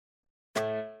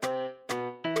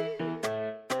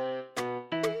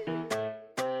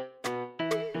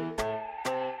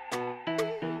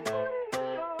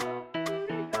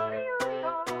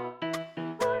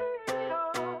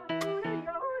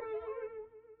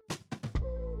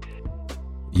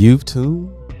You've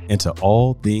tuned into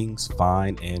All Things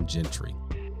Fine and Gentry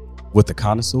with the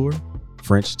connoisseur,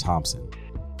 French Thompson,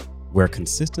 where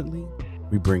consistently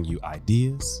we bring you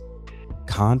ideas,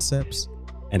 concepts,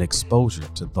 and exposure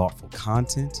to thoughtful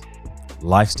content,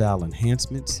 lifestyle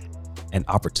enhancements, and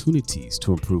opportunities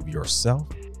to improve yourself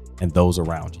and those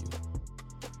around you.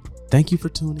 Thank you for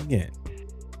tuning in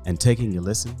and taking a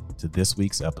listen to this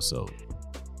week's episode.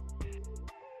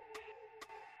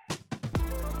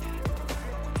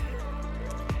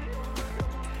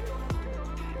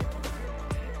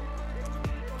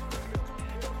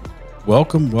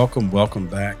 Welcome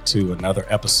back to another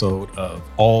episode of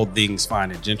All Things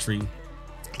Fine and Gentry.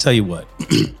 Tell you what,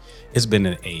 it's been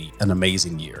an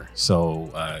amazing year.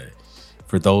 So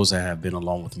for those that have been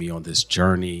along with me on this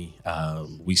journey,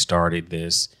 we started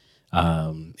this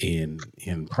in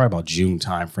probably about June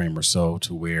timeframe or so,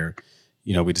 to where,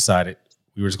 we decided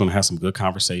we were just going to have some good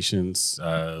conversations,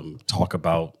 talk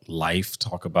about life,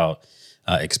 talk about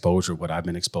exposure, what I've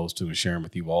been exposed to and sharing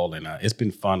with you all. And it's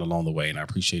been fun along the way. And I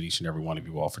appreciate each and every one of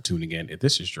you all for tuning in. If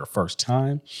this is your first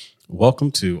time,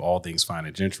 welcome to All Things Fine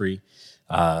and Gentry.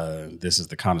 This is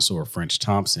the connoisseur, French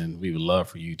Thompson. We would love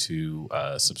for you to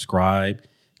subscribe,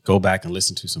 go back and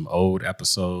listen to some old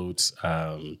episodes.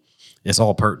 It's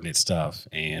all pertinent stuff,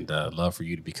 and love for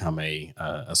you to become a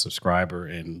subscriber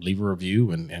and leave a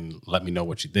review and let me know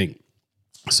what you think.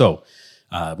 So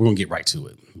we're going to get right to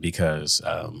it, because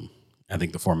I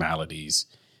think the formalities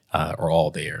are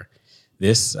all there.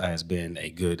 This has been a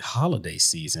good holiday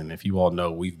season. If you all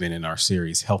know, we've been in our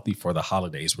series Healthy for the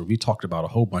Holidays, where we talked about a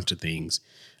whole bunch of things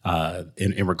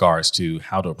in regards to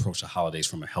how to approach the holidays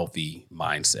from a healthy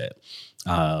mindset.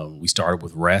 We started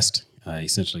with rest,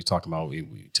 essentially talking about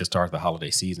to start the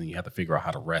holiday season, you have to figure out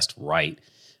how to rest right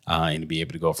and to be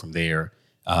able to go from there.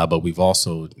 But we've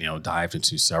also, dived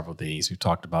into several things. We've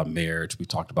talked about marriage. We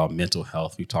talked about mental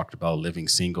health. We talked about living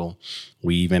single.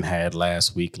 We even had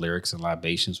last week Lyrics and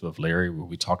Libations with Larry, where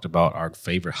we talked about our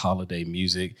favorite holiday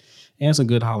music and some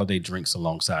good holiday drinks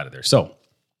alongside of there. So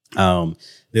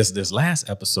this last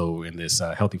episode in this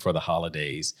Healthy for the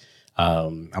Holidays,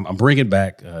 I'm bringing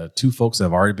back two folks that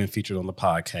have already been featured on the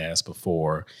podcast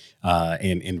before,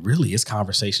 and really it's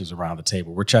conversations around the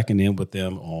table. We're checking in with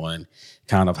them on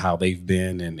kind of how they've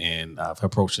been and have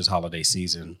approached this holiday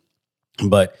season.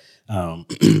 But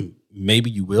maybe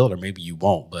you will or maybe you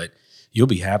won't, but you'll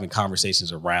be having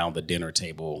conversations around the dinner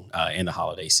table in the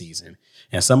holiday season.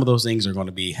 And some of those things are going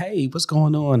to be, hey, what's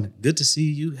going on? Good to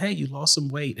see you. Hey, you lost some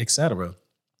weight, etc.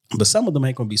 But some of them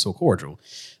ain't going to be so cordial.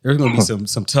 There's going to be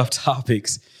some tough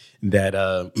topics that,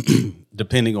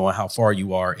 depending on how far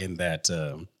you are in that,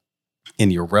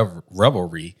 in your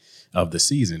revelry of the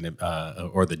season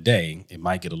or the day, it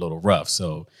might get a little rough.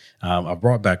 So I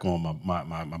brought back on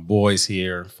my boys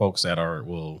here, folks that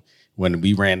when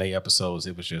we ran the episodes,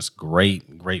 it was just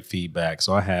great feedback.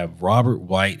 So I have Robert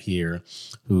White here,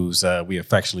 who's we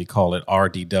affectionately call it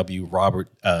RDW, Robert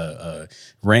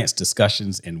Rants,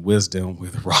 Discussions, and Wisdom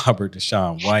with Robert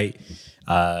Deshaun White.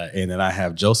 And then I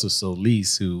have Joseph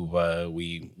Solis, who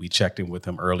we checked in with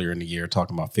him earlier in the year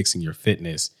talking about fixing your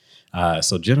fitness.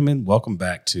 So gentlemen, welcome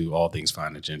back to All Things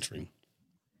Fine and Gentry.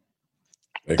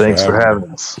 Thanks for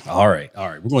having us. All right.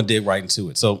 We're going to dig right into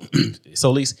it. So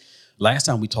Solis, last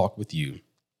time we talked with you,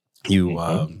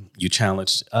 you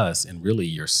challenged us and really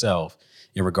yourself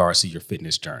in regards to your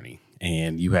fitness journey.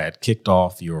 And you had kicked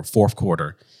off your fourth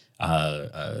quarter,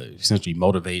 essentially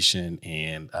motivation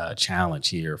and challenge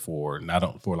here for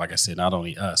like I said, not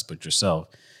only us, but yourself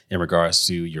in regards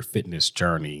to your fitness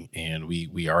journey. And we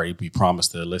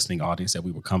promised the listening audience that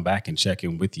we would come back and check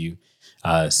in with you,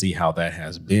 see how that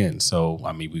has been. So,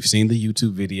 I mean, we've seen the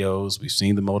YouTube videos, we've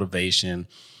seen the motivation.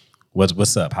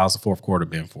 What's up? How's the fourth quarter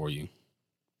been for you?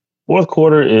 Fourth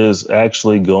quarter is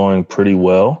actually going pretty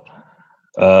well.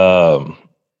 The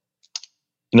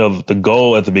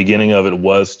goal at the beginning of it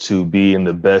was to be in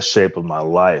the best shape of my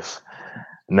life.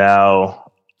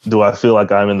 Now, do I feel like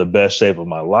I'm in the best shape of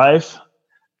my life?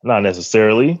 Not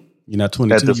necessarily. You're not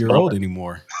 22-year-old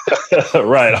anymore.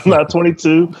 Right. I'm not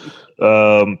 22.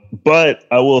 But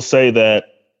I will say that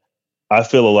I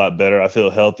feel a lot better. I feel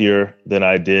healthier than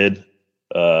I did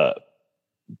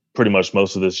pretty much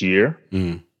most of this year.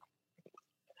 Mm.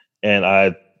 And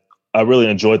I really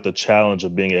enjoyed the challenge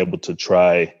of being able to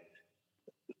try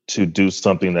to do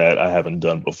something that I haven't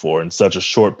done before in such a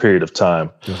short period of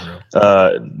time.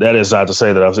 That is not to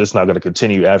say that it's not going to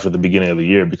continue after the beginning of the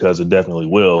year, because it definitely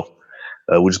will.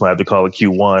 We just might have to call it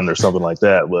Q1 or something like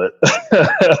that.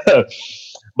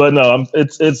 But no,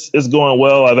 it's going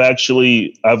well.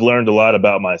 I've learned a lot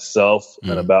about myself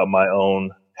and about my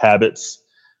own habits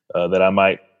that I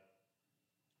might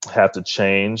have to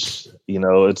change.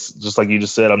 It's just like you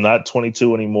just said, I'm not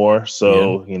 22 anymore.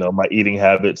 So, my eating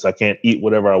habits, I can't eat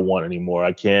whatever I want anymore.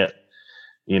 I can't,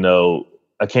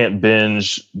 I can't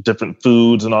binge different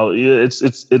foods and all.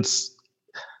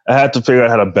 I had to figure out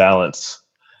how to balance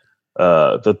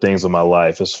the things in my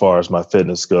life as far as my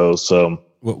fitness goes. So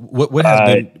what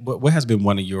has been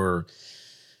one of your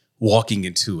walking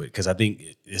into it? Because I think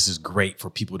this is great for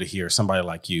people to hear somebody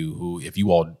like you who, if you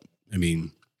all,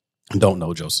 don't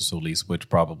know Joseph Solis, which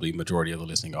probably majority of the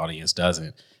listening audience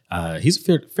doesn't. He's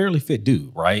a fairly fit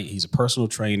dude, right? He's a personal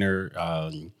trainer.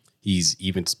 He's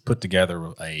even put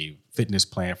together a fitness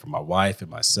plan for my wife and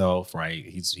myself, right?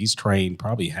 He's trained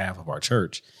probably half of our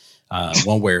church,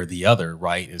 one way or the other,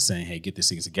 right? And saying, hey, get these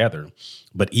things together.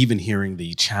 But even hearing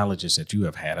the challenges that you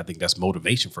have had, I think that's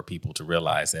motivation for people to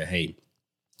realize that, hey,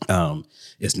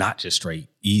 it's not just straight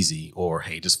easy, or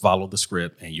hey, just follow the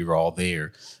script and you're all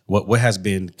there. What has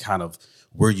been kind of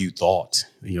where you thought,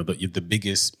 the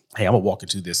biggest, hey, I'm gonna walk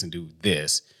into this and do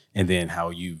this, and then how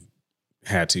you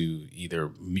had to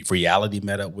either reality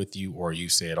met up with you, or you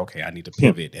said, okay, I need to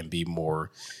pivot and be more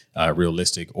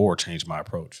realistic or change my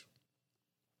approach?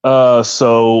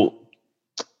 So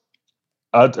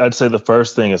I'd say the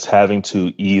first thing is having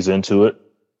to ease into it.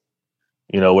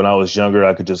 When I was younger,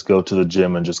 I could just go to the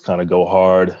gym and just kind of go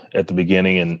hard at the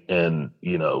beginning and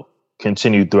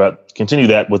continue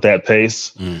that with that pace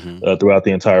throughout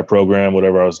the entire program,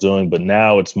 whatever I was doing. But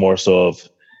now it's more so of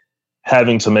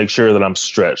having to make sure that I'm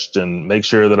stretched and make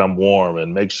sure that I'm warm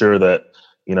and make sure that,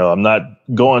 I'm not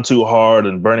going too hard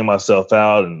and burning myself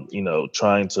out and,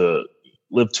 trying to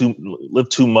lift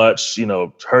too much,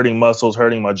 hurting muscles,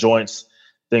 hurting my joints,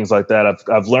 things like that.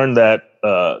 I've learned that,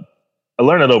 I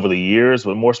learned it over the years,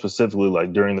 but more specifically,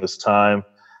 like during this time,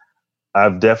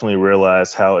 I've definitely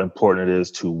realized how important it is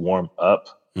to warm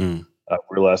up. I've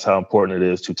realized how important it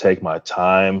is to take my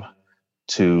time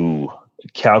to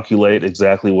calculate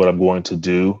exactly what I'm going to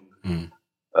do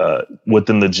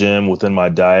within the gym, within my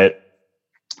diet.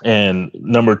 And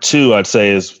number two, I'd say,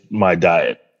 is my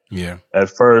diet. Yeah. At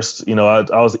first,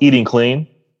 I was eating clean,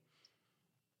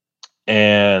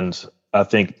 and I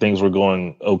think things were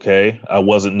going okay. I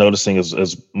wasn't noticing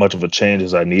as much of a change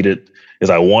as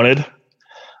I wanted.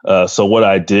 So what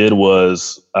I did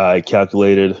was I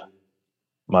calculated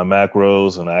my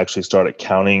macros, and I actually started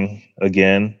counting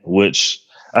again, which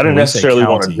I didn't necessarily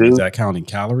want to do. Is that counting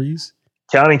calories?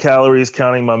 Counting calories,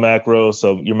 counting my macros.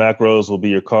 So your macros will be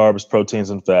your carbs, proteins,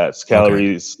 and fats.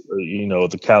 Calories,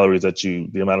 the calories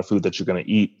the amount of food that you're going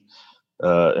to eat.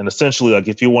 And essentially, like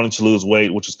if you wanted to lose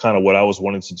weight, which is kind of what I was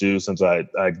wanting to do, since I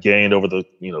gained over the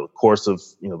course of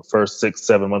the first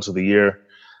 6-7 months of the year,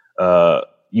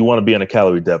 you want to be in a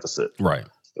calorie deficit, right?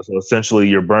 So essentially,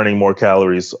 you're burning more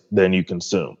calories than you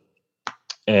consume.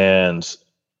 And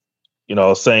I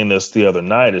was saying this the other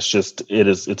night. It's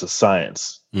a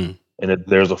science, and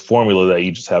there's a formula that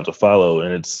you just have to follow,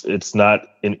 and it's not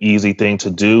an easy thing to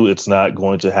do. It's not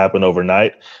going to happen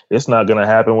overnight. It's not going to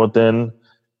happen within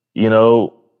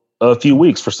a few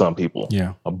weeks for some people.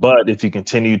 Yeah. But if you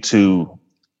continue to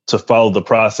follow the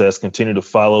process, continue to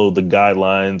follow the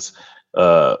guidelines,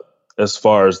 as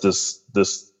far as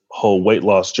this whole weight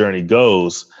loss journey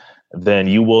goes, then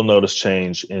you will notice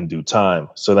change in due time.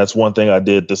 So that's one thing I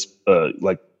did this,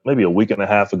 like maybe a week and a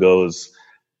half ago, is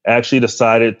actually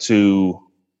decided to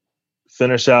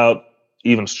finish out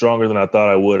even stronger than I thought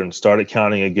I would, and started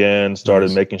counting again,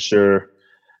 started making sure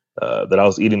that I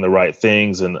was eating the right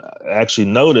things. And I actually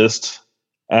noticed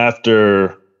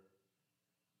after,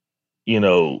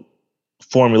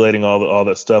 formulating all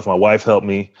that stuff, my wife helped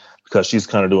me because she's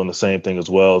kind of doing the same thing as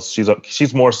well.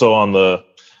 She's more so on the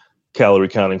calorie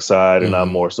counting side, and I'm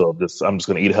more so I'm just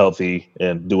going to eat healthy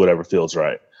and do whatever feels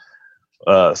right.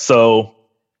 So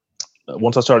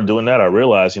once I started doing that, I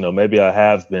realized, maybe I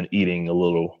have been eating a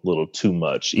little too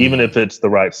much. Even if it's the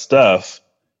right stuff,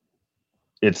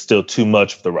 it's still too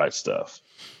much of the right stuff.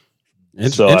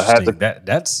 So I had to.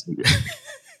 That's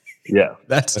yeah.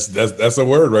 That's a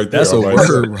word right there. That's a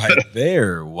word right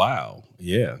there. Wow.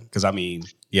 Yeah. Because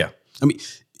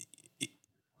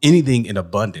anything in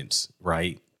abundance,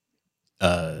 right?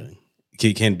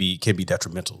 Can be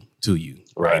detrimental to you,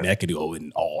 right? And that can go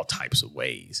in all types of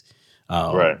ways.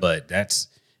 Right. But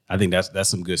I think that's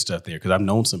some good stuff there, because I've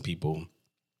known some people,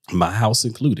 my house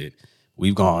included,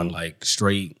 we've gone like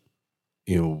straight,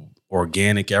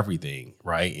 organic everything,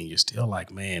 right? And you're still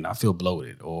like, man, I feel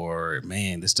bloated, or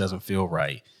man, this doesn't feel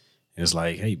right. And it's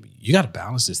like, hey, you got to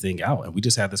balance this thing out. And we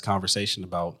just had this conversation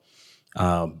about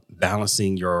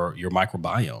balancing your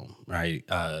microbiome, right?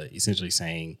 Essentially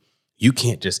saying you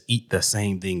can't just eat the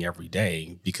same thing every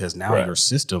day, because now your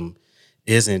system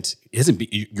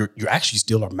you're actually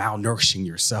still are malnourishing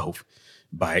yourself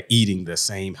by eating the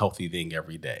same healthy thing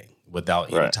every day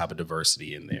without any type of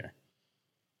diversity in there.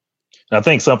 I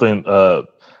think something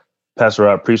Pastor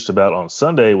Rod preached about on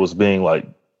Sunday was being like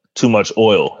too much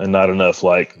oil and not enough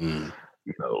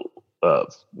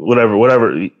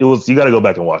whatever it was. You got to go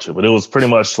back and watch it, but it was pretty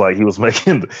much like he was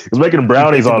making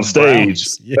brownies on stage.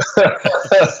 Yeah.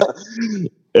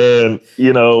 And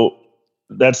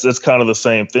that's kind of the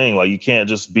same thing. Like, you can't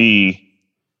just be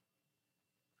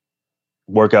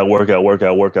work out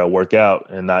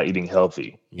and not eating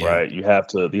healthy, right? You have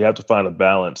to find a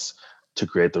balance to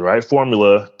create the right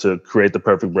formula to create the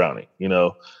perfect brownie,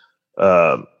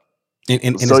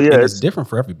 it's different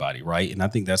for everybody, right? And I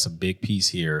think that's a big piece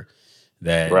here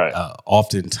that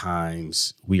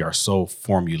oftentimes we are so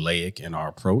formulaic in our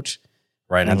approach,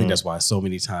 right? And I think that's why so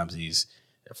many times these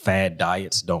fad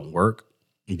diets don't work,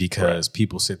 because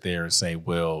people sit there and say,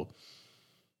 well,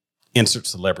 insert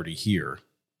celebrity here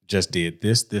just did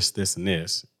this, and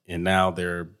this, and now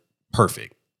they're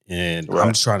perfect. And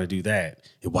I'm just trying to do that.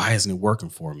 And why isn't it working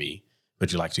for me? But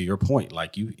to your point,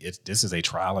 like this is a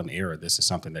trial and error. This is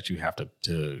something that you have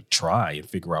to try and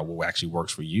figure out what actually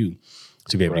works for you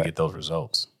to be able to get those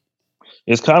results.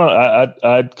 It's kind of,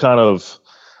 I'd kind of,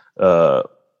 I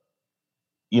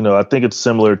think it's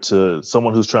similar to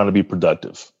someone who's trying to be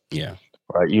productive. Yeah.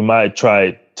 Right. You might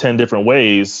try 10 different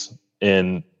ways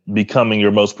in becoming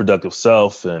your most productive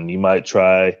self. And you might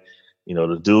try,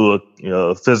 to do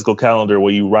a physical calendar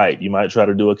where you write. You might try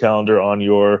to do a calendar on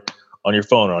your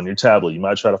phone or on your tablet. You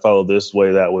might try to follow this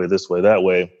way, that way, this way, that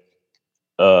way.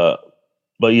 But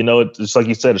it's like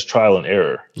you said, it's trial and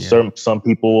error. Yeah. Some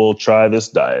people will try this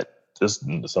diet.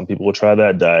 Some people will try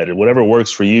that diet, and whatever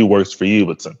works for you.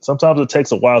 But sometimes it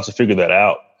takes a while to figure that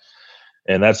out,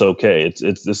 and that's okay.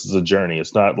 This is a journey.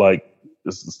 It's not like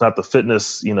it's not the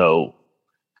fitness.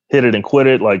 Hit it and quit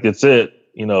it. Like it's it.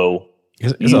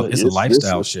 It's a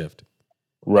lifestyle shift.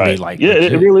 Right. I mean,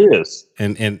 it really is.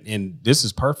 And this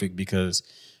is perfect because,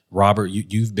 Robert,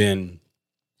 you've been,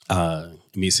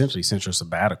 essentially since your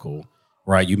sabbatical,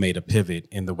 right? You made a pivot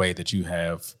in the way that you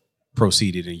have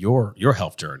proceeded in your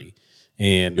health journey.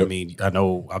 And I mean, I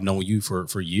know I've known you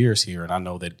for years here, and I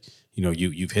know that,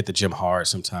 you've hit the gym hard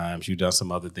sometimes. You've done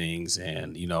some other things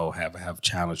and, have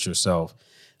challenged yourself.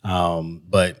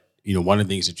 But, one of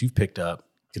the things that you've picked up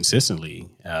consistently,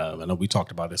 I know we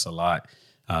talked about this a lot,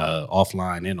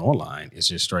 offline and online, it's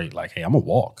just straight like, hey, I'm gonna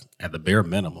walk at the bare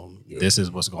minimum. Yeah. This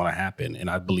is what's going to happen. And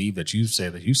I believe that you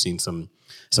said that you've seen some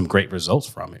great results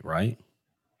from it, right?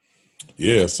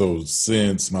 Yeah. So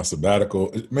since my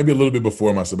sabbatical, maybe a little bit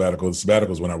before my sabbatical, the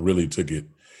sabbatical is when I really took it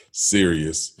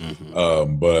serious.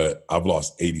 Mm-hmm. But I've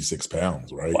lost 86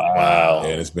 pounds, right? Wow.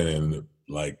 And it's been in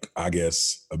I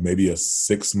guess maybe a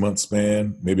 6-month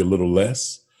span, maybe a little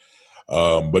less.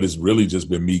 But it's really just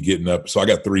been me getting up. So I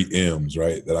got 3 M's,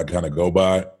 right, that I kind of go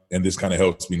by. And this kind of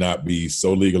helps me not be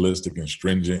so legalistic and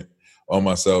stringent on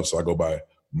myself. So I go by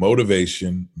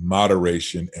motivation,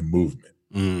 moderation, and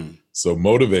movement. So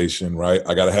motivation, right?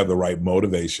 I got to have the right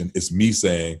motivation. It's me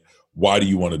saying, why do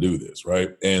you want to do this,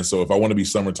 right? And so if I want to be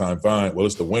summertime fine, well,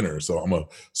 it's the winter. So I'm going to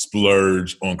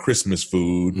splurge on Christmas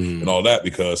food and all that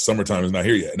because summertime is not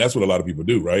here yet. And that's what a lot of people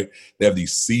do, right? They have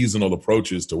these seasonal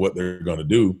approaches to what they're going to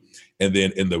do. And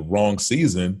then in the wrong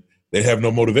season, they have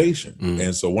no motivation.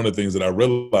 And so one of the things that I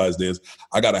realized is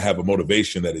I got to have a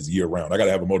motivation that is year round. I got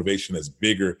to have a motivation that's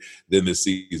bigger than this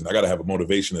season. I got to have a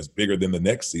motivation that's bigger than the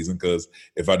next season. Because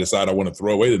if I decide I want to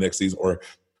throw away the next season, or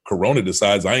Corona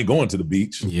decides I ain't going to the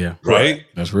beach, right?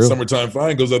 That's real. Summertime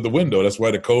fine goes out the window. That's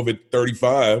why the COVID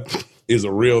 35 is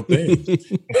a real thing,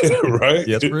 right?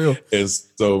 That's real. And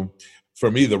so for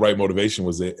me, the right motivation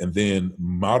was it. And then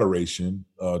moderation,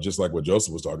 just like what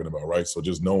Joseph was talking about, right? So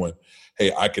just knowing,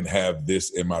 hey, I can have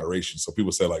this in moderation. So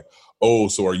people say like, oh,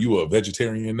 so are you a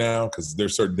vegetarian now? Because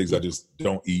there's certain things I just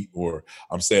don't eat, or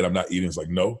I'm saying I'm not eating. It's like,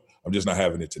 no, I'm just not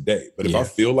having it today. But if I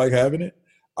feel like having it,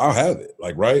 I'll have it.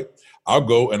 Like, right? I'll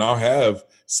go and I'll have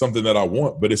something that I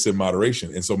want, but it's in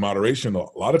moderation. And so moderation,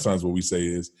 a lot of times what we say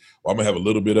is, well, I'm gonna have a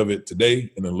little bit of it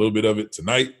today and a little bit of it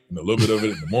tonight and a little bit of it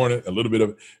in the morning, a little bit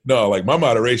of it. No, like my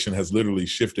moderation has literally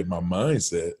shifted my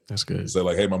mindset. That's good. So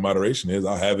like, hey, my moderation is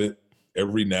I'll have it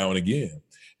every now and again.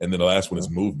 And then the last one is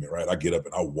movement, right? I get up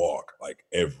and I walk like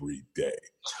every day.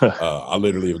 I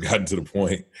literally have gotten to the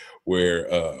point where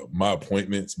my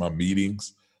appointments, my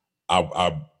meetings,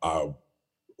 I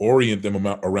orient them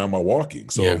around my walking.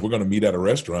 So if we're going to meet at a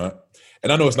restaurant,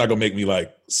 and I know it's not going to make me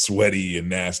like sweaty and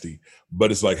nasty,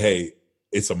 but it's like, hey,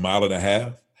 it's 1.5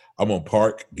 miles. I'm going to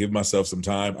park, give myself some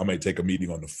time. I may take a meeting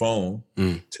on the phone,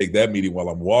 take that meeting while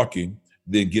I'm walking,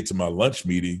 then get to my lunch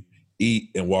meeting, eat,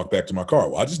 and walk back to my car.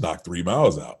 Well, I just knocked 3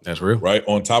 miles out. That's real. Right?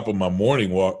 On top of my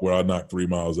morning walk where I knock 3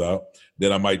 miles out,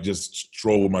 then I might just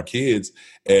stroll with my kids.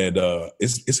 And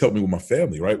it's helped me with my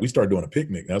family, right? We started doing a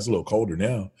picnic. Now it's a little colder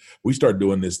now. We started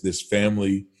doing this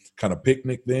family kind of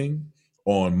picnic thing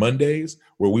on Mondays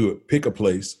where we would pick a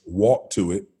place, walk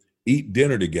to it, eat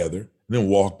dinner together, and then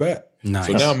walk back. Nice.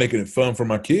 So now I'm making it fun for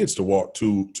my kids to walk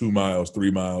 2 miles,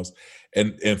 3 miles.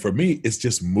 And for me, it's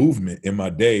just movement in my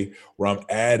day where I'm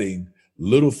adding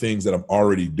little things that I'm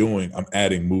already doing. I'm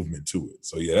adding movement to it.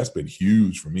 So yeah, that's been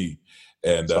huge for me.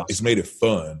 And awesome. It's made it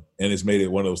fun. And it's made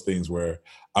it one of those things where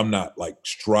I'm not like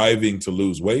striving to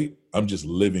lose weight. I'm just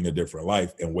living a different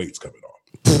life and weight's coming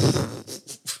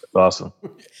off. Awesome.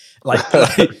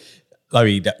 I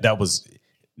mean, that was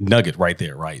nugget right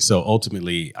there, right? So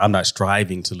ultimately, I'm not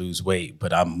striving to lose weight,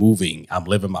 but I'm moving, I'm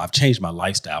living, I've changed my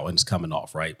lifestyle and it's coming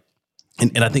off, right?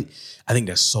 And I think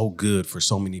that's so good for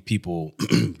so many people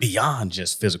beyond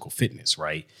just physical fitness,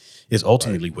 right? Is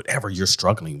ultimately whatever you're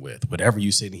struggling with, whatever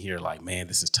you're sitting here like, man,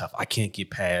 this is tough. I can't get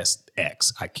past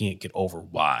X. I can't get over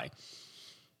Y.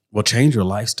 Well, change your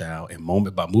lifestyle and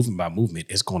movement by movement,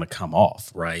 it's going to come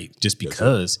off, right? Just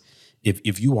because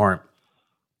if you aren't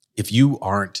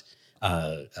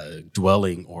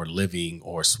dwelling or living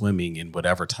or swimming in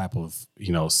whatever type of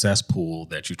cesspool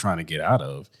that you're trying to get out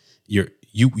of,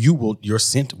 your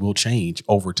scent will change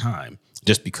over time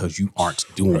just because you aren't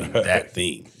doing that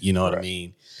thing. You know what I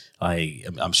mean? Like,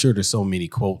 I'm sure there's so many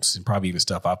quotes and probably even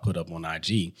stuff I put up on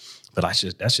IG, but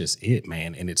that's just it,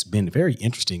 man. And it's been very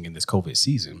interesting in this COVID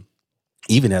season,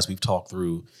 even as we've talked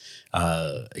through,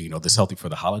 this Healthy for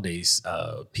the Holidays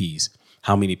piece,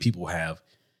 how many people have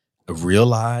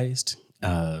realized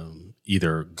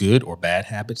either good or bad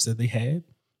habits that they had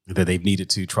that they've needed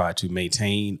to try to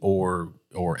maintain or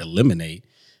eliminate,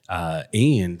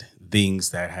 and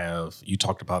things that you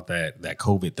talked about that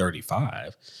COVID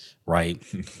 35, right?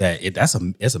 That's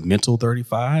a mental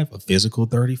 35, a physical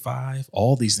 35,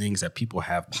 all these things that people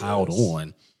have piled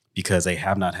on because they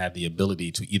have not had the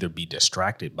ability to either be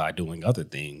distracted by doing other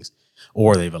things,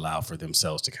 or they've allowed for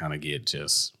themselves to kind of get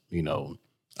just,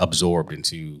 absorbed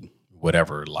into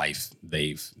whatever life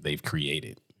they've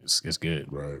created. It's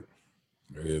good. Right.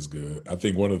 It is good. I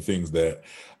think one of the things that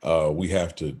we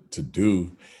have to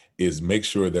do is make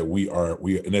sure that we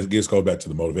and that goes back to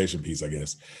the motivation piece, I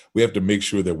guess. We have to make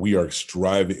sure that we are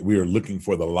striving, we are looking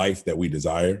for the life that we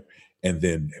desire, and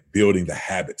then building the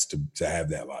habits to have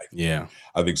that life. Yeah.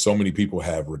 I think so many people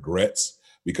have regrets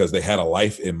because they had a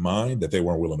life in mind that they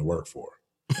weren't willing to work for.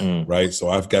 Right. So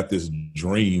I've got this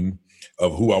dream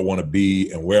of who I want to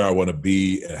be and where I want to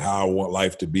be and how I want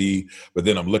life to be. But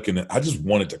then I'm looking at, I just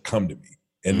want it to come to me.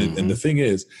 And and the thing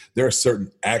is, there are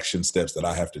certain action steps that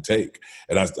I have to take.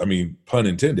 And I mean, pun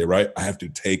intended, right? I have to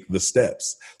take the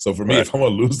steps. So for me, if I'm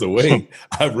going to lose the weight,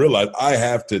 I've realized I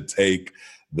have to take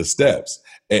the steps.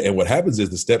 And what happens is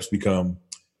the steps become,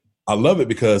 I love it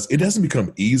because it doesn't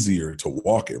become easier to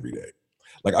walk every day.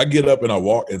 Like I get up and I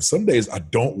walk, and some days I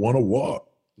don't want to walk.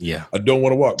 Yeah. I don't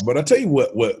want to walk. But I tell you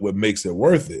what makes it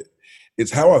worth it. It's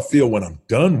how I feel when I'm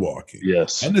done walking.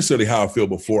 Yes. Not necessarily how I feel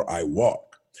before I walk.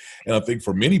 And I think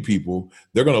for many people,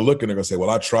 they're going to look and they're going to say, well,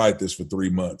 I tried this for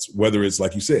 3 months. Whether it's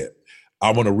like you said,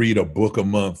 I want to read a book a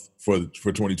month for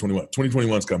 2021.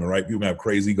 2021's coming, right? People have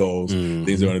crazy goals,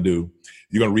 things they're going to do.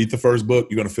 You're going to read the first book.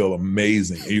 You're going to feel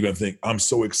amazing. And you're going to think, I'm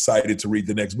so excited to read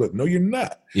the next book. No, you're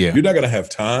not. Yeah. You're not going to have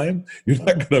time. You're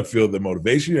not going to feel the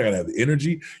motivation. You're not going to have the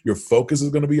energy. Your focus is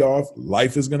going to be off.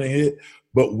 Life is going to hit.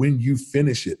 But when you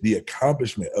finish it, the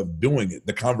accomplishment of doing it,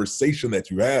 the conversation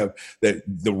that you have, that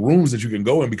the rooms that you can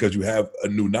go in because you have a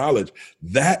new knowledge,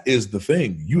 that is the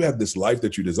thing. You have this life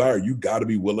that you desire. You got to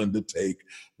be willing to take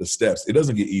the steps. It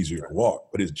doesn't get easier to walk,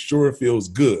 but it sure feels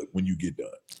good when you get done.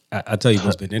 I tell you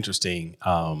what's been interesting.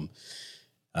 I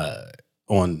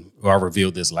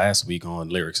revealed this last week on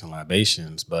Lyrics and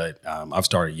Libations, but I've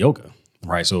started yoga,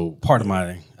 right? So part of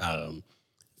my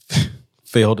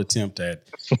failed attempt at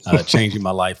changing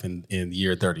my life in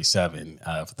year 37.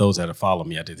 For those that have followed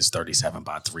me, I did this 37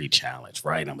 by 3 challenge,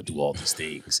 right? I'm gonna do all these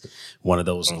things. One of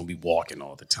those is gonna be walking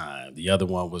all the time. The other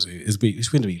one it's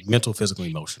going to be mental, physical,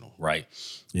 emotional, right?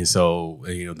 And so,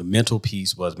 the mental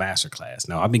piece was masterclass.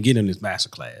 Now I've been getting this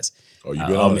masterclass. Oh, you've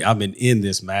been on it? I've been in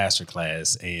this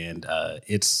masterclass, and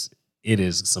it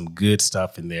is some good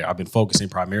stuff in there. I've been focusing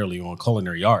primarily on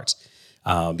culinary arts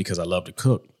because I love to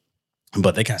cook.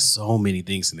 But they got so many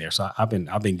things in there. So I've been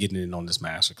getting in on this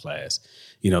masterclass.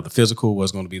 The physical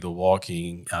was going to be the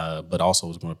walking, but also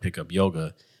was going to pick up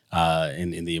yoga.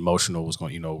 And the emotional was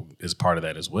going, is part of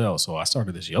that as well. So I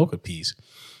started this yoga piece.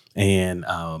 And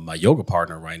my yoga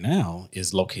partner right now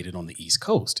is located on the East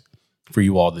Coast. for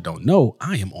you all that don't know,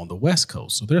 I am on the West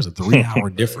Coast. So there's a 3-hour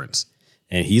difference.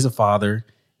 And he's a father.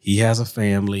 He has a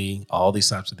family, all these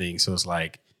types of things. So it's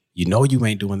like, you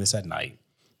ain't doing this at night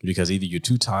because either you're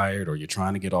too tired or you're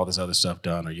trying to get all this other stuff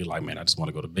done, or you're like, man, I just want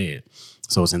to go to bed.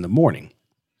 So it's in the morning.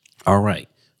 All right.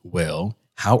 Well,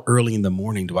 how early in the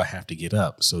morning do I have to get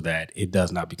up so that it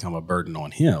does not become a burden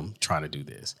on him trying to do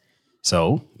this?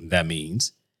 So that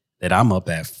means that I'm up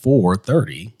at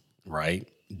 4:30, right,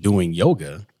 doing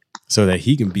yoga so that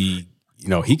he can be,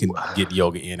 he can get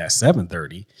yoga in at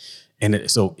 7:30.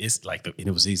 And so it's like, it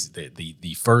was easy.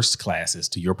 The first classes,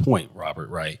 to your point, Robert,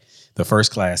 right? The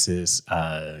first classes,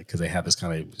 because they have this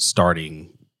kind of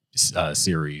starting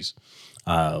series,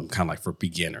 kind of like for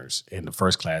beginners. And the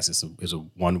first class is a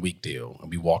 1 week deal.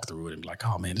 And we walk through it and be like,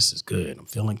 oh man, this is good. I'm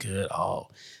feeling good. Oh,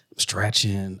 I'm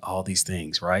stretching, all these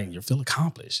things, right? And you feel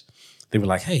accomplished. They were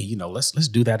like, hey, let's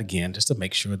do that again just to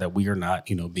make sure that we are not,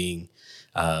 being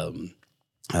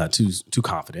too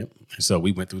confident. And so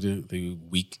we went through the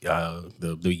week,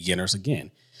 the beginners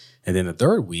again. And then the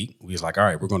third week, we was like, all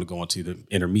right, we're going to go into the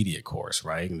intermediate course,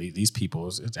 right? And these people,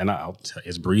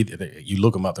 it's Breathe. You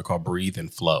look them up. They're called Breathe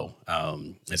and Flow.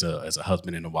 It's a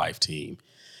husband and a wife team.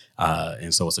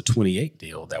 And so it's a 28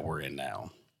 deal that we're in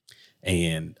now.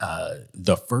 And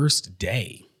the first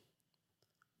day,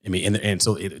 I mean, and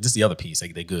so this is the other piece.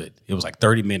 They good. It was like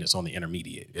 30 minutes on the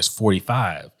intermediate. It's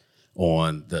 45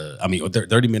 on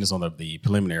 30 minutes on the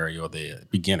preliminary or the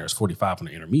beginners, 45 on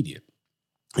the intermediate.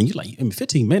 And you're like,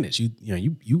 15 minutes,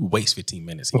 you waste 15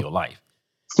 minutes in your life.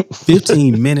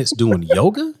 15 minutes doing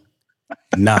yoga?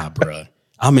 Nah, bruh.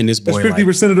 I'm in this boy. That's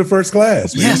 50% of the first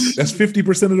class. Man. Yes. That's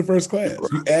 50% of the first class.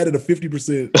 You added a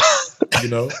 50%,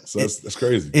 so that's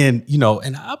crazy. And,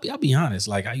 and I'll be honest,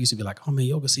 like I used to be like, oh man,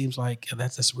 yoga seems like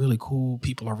that's really cool.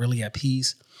 People are really at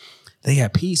peace. They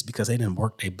at peace because they didn't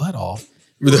work their butt off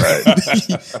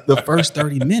the first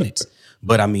 30 minutes.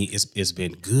 But I mean, it's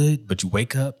been good. But you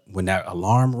wake up when that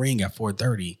alarm ring at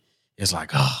 4:30, it's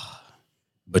like,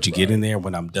 but you get in there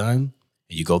when I'm done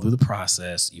and you go through the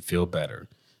process, you feel better.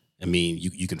 I mean,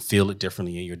 you can feel it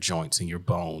differently in your joints and your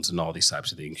bones and all these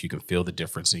types of things. You can feel the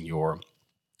difference in your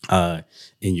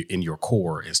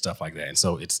core and stuff like that. And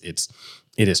so it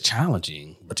is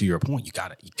challenging, but to your point, you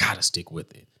gotta stick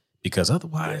with it because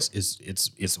otherwise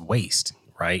it's waste,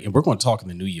 right? And we're going to talk in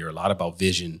the new year a lot about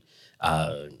vision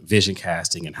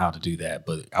casting and how to do that.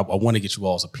 But I want to get you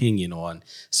all's opinion on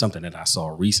something that I saw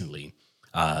recently.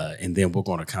 And then we're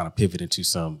going to kind of pivot into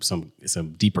some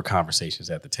deeper conversations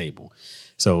at the table.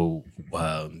 So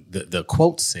the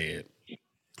quote said,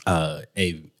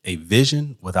 a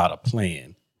vision without a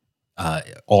plan,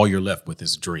 all you're left with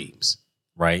is dreams,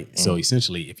 right? Mm-hmm. So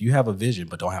essentially, if you have a vision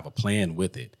but don't have a plan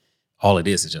with it, all it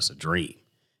is just a dream.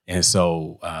 And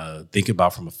so think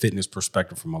about from a fitness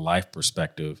perspective, from a life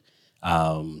perspective,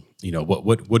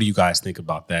 what do you guys think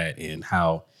about that? And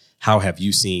how have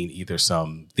you seen either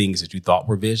some things that you thought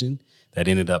were vision that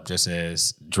ended up just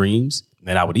as dreams?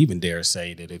 And I would even dare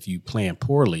say that if you plan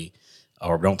poorly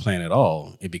or don't plan at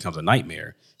all, it becomes a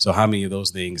nightmare. So how many of those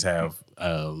things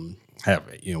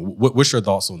what's your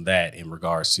thoughts on that in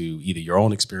regards to either your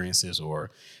own experiences or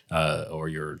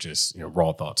your just,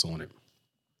 raw thoughts on it?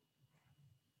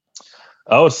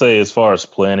 I would say as far as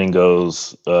planning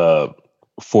goes,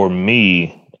 for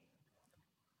me,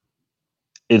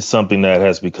 it's something that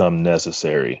has become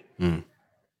necessary. Mm.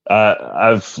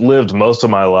 I've lived most of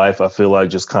my life, I feel like,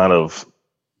 just kind of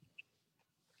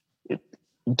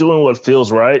doing what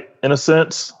feels right in a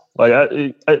sense.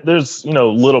 Like there's,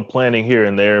 little planning here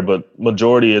and there, but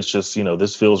majority it's just,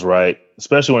 this feels right,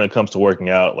 especially when it comes to working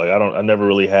out. Like I never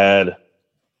really had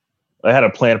a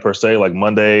plan per se. Like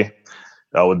Monday,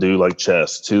 I would do like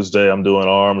chest. Tuesday, I'm doing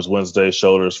arms. Wednesday,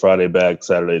 shoulders. Friday, back.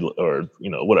 Saturday, or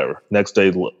whatever. Next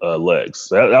day, legs.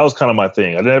 That was kind of my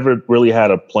thing. I never really had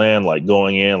a plan like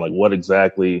going in. Like what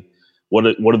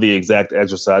are the exact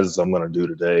exercises I'm going to do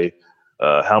today?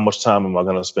 How much time am I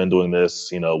going to spend doing this?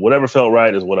 Whatever felt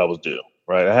right is what I was doing.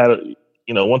 Right. I had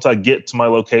once I get to my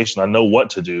location, I know what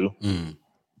to do,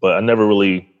 but I never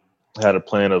really had a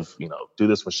plan of do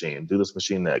this machine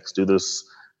next, do this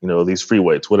these free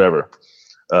weights, whatever.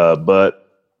 But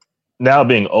now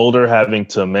being older, having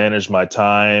to manage my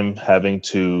time, having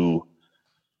to,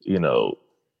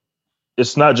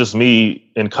 it's not just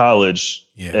me in college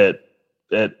at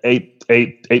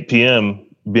 8 p.m.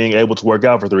 being able to work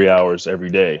out for 3 hours every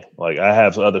day. Like I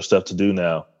have other stuff to do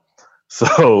now.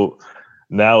 So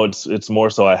now it's more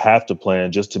so I have to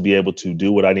plan just to be able to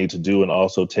do what I need to do and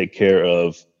also take care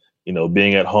of,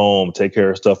 being at home, take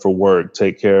care of stuff for work,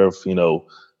 take care of,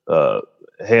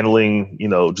 handling,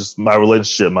 just my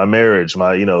relationship, my marriage,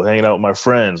 my, hanging out with my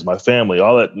friends, my family,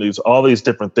 all these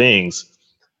different things.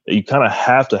 You kind of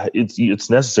have to, it's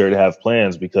necessary to have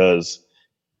plans, because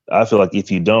I feel like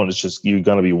if you don't, it's just, you're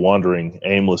going to be wandering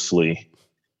aimlessly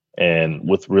and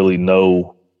with really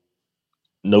no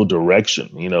direction.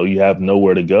 You have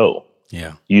nowhere to go.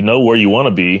 Yeah. You know where you want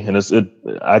to be. And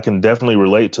I can definitely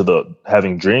relate to the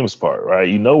having dreams part, right?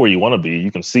 You know where you want to be.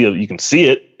 You can see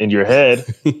it in your head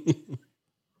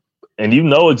and you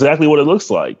know exactly what it looks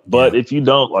like. But if you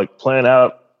don't like plan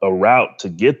out a route to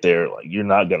get there, like you're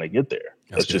not going to get there.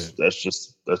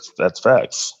 That's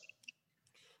facts.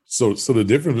 So the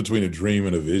difference between a dream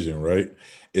and a vision, right,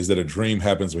 is that a dream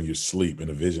happens when you sleep and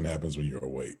a vision happens when you're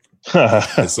awake.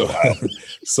 And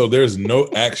so there's no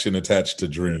action attached to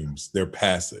dreams. They're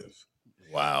passive.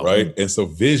 Wow. Right. And so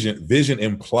vision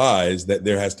implies that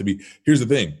there has to be, here's the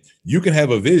thing. You can have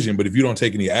a vision, but if you don't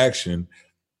take any action,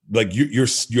 like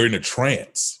you're in a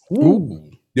trance.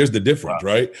 Ooh. There's the difference,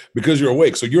 right? Because you're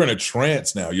awake. So you're in a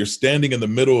trance now. You're standing in the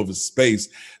middle of a space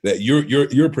that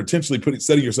you're potentially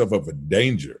setting yourself up for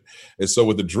danger. And so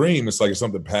with the dream, it's like it's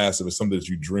something passive. It's something that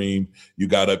you dreamed. You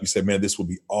got up, you said, man, this would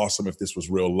be awesome if this was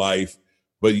real life.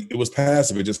 But it was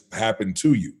passive. It just happened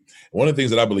to you. One of the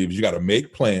things that I believe is you got to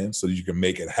make plans so that you can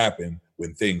make it happen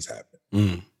when things happen.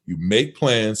 Mm. You make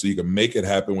plans so you can make it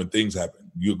happen when things happen.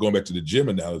 You're going back to the gym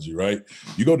analogy, right?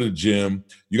 You go to the gym,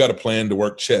 you got a plan to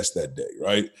work chest that day,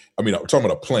 right? I mean, I'm talking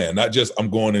about a plan, not just I'm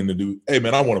going in to do, hey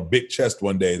man, I want a big chest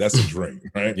one day. That's a dream,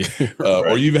 right? Right.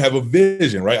 Or you even have a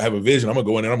vision, right? I have a vision. I'm going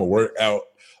to go in and I'm going to work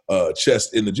out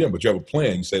chest in the gym, but you have a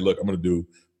plan. You say, look, I'm going to do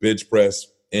bench press,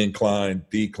 incline,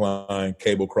 decline,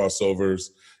 cable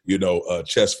crossovers,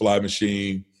 chest fly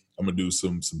machine. I'm going to do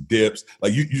some dips.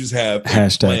 Like you just have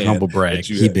hashtag humble brag.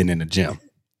 He been in the gym.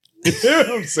 You know what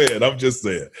I'm saying? I'm just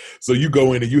saying. So you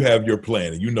go in and you have your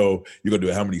plan and you're going to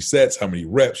do how many sets, how many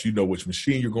reps, which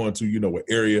machine you're going to, what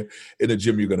area in the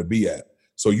gym you're going to be at.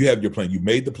 So you have your plan. You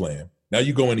made the plan. Now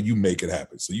you go in and you make it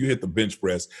happen. So you hit the bench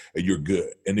press and you're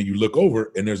good. And then you look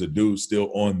over and there's a dude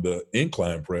still on the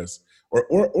incline press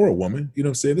or a woman. You know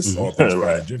what I'm saying? This is all things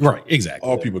right. Exactly.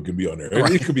 All people can be on there.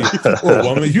 Right. It could be or a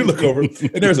woman. You look over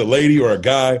and there's a lady or a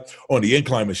guy on the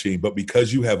incline machine. But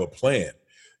because you have a plan,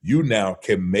 you now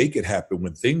can make it happen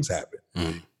when things happen.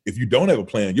 Mm. If you don't have a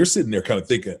plan, you're sitting there kind of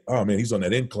thinking, oh man, he's on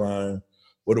that incline.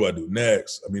 What do I do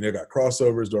next? I mean, they got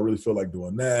crossovers. Do I really feel like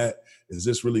doing that? Is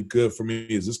this really good for me?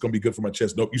 Is this going to be good for my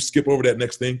chest? Nope. You skip over that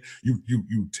next thing.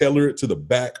 You tailor it to the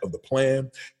back of the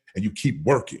plan and you keep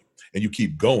working and you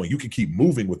keep going. You can keep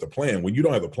moving with the plan. When you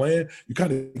don't have a plan, you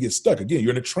kind of get stuck. Again,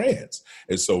 you're in a trance.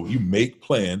 And so you make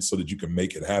plans so that you can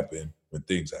make it happen when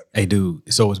things happen. Hey,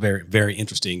 dude. So it was very, very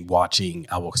interesting watching,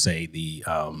 I will say, the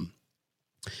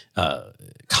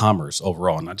commerce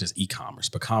overall, not just e-commerce,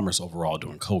 but commerce overall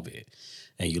during COVID.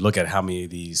 And you look at how many of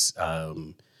these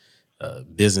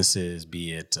businesses,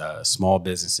 be it small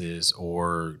businesses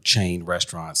or chain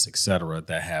restaurants, et cetera,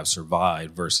 that have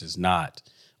survived versus not,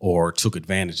 or took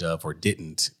advantage of or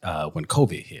didn't when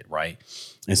COVID hit, right?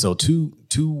 And so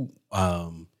two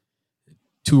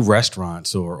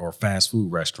restaurants or fast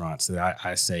food restaurants that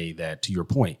I say that, to your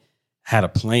point, had a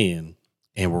plan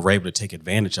and were able to take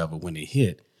advantage of it when it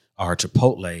hit are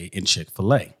Chipotle and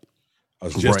Chick-fil-A. I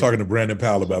was just talking to Brandon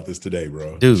Powell about this today,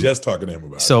 bro. Dude, just talking to him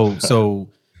about it. So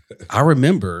I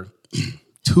remember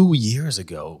 2 years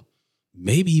ago,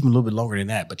 maybe even a little bit longer than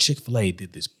that, but Chick-fil-A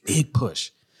did this big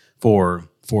push for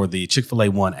the Chick-fil-A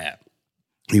One app.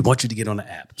 We want you to get on the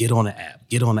app, get on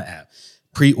the app.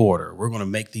 Pre-order. We're going to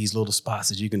make these little spots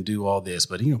that you can do all this.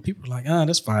 But, people are like,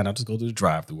 that's fine. I'll just go to the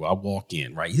drive-through. I'll walk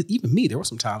in, right? Even me, there were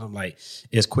some times I'm like,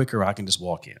 it's quicker. I can just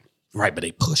walk in, right? But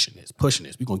they pushing this.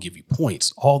 We're going to give you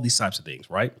points, all these types of things,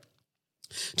 right?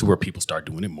 To where people start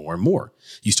doing it more and more.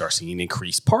 You start seeing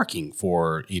increased parking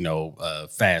for,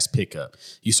 fast pickup.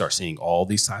 You start seeing all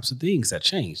these types of things that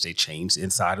change. They change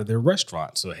inside of their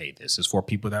restaurant. So, hey, this is for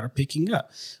people that are picking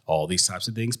up. All these types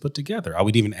of things put together. I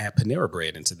would even add Panera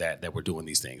Bread into that we're doing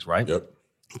these things, right? Yep.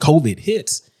 COVID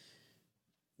hits.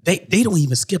 They don't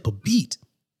even skip a beat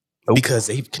because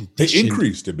they've conditioned. They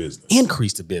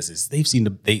increased the business. They've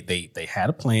seen they had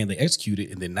a plan, they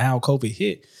executed, and then now COVID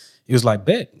hit. It was like,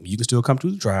 bet, you can still come to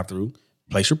the drive-through,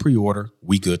 place your pre-order,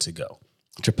 we good to go.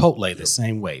 Chipotle, the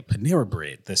same way. Panera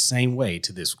Bread, the same way,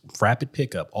 to this rapid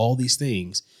pickup, all these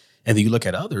things. And then you look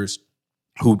at others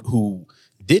who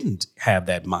didn't have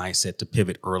that mindset to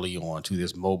pivot early on to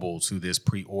this mobile, to this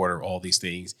pre-order, all these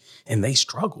things, and they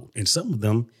struggled. And some of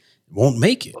them won't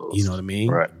make it, you know what I mean?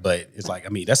 Right. But it's like,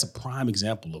 that's a prime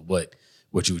example of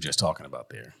what you were just talking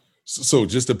about there. So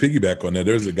just to piggyback on that,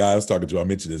 there's a guy I was talking to. I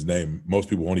mentioned his name. Most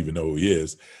people won't even know who he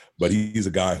is, but he's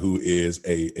a guy who is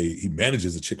he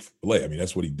manages a Chick-fil-A. I mean,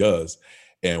 that's what he does.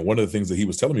 And one of the things that he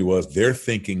was telling me was they're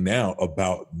thinking now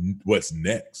about what's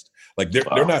next. Like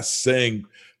they're not saying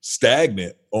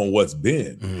stagnant on what's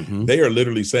been. Mm-hmm. They are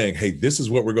literally saying, hey, this is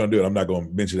what we're going to do. And I'm not going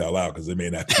to mention it out loud because it may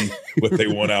not be what they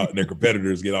want out and their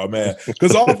competitors get all mad.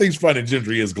 Because all things fine and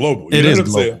gentry is global. It is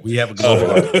global. We have a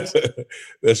global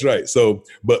That's right. So,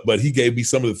 but he gave me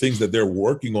some of the things that they're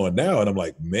working on now. And I'm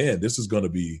like, man, this is going to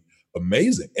be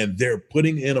amazing. And they're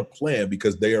putting in a plan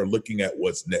because they are looking at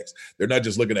what's next. They're not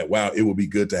just looking at, wow, it would be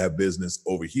good to have business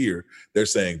over here. They're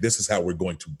saying this is how we're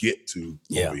going to get to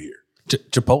over here.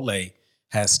 Chipotle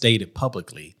has stated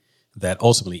publicly that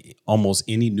ultimately almost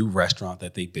any new restaurant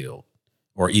that they build,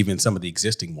 or even some of the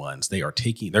existing ones, they're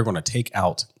going to take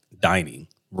out dining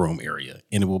room area,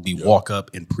 and it will be walk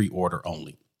up and pre-order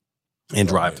only and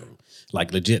drive through.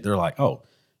 Like legit, they're like, oh,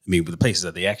 I mean, with the places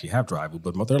that they actually have drive through,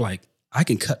 but they're like, I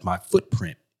can cut my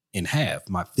footprint in half,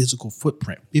 my physical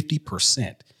footprint,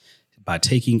 50% by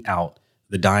taking out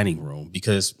the dining room,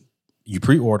 because you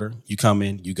pre-order, you come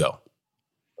in, you go.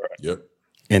 Yep.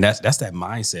 And that's that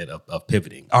mindset of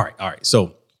pivoting. All right.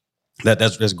 So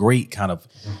that's great kind of,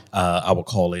 I would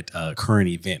call it current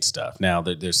event stuff. Now,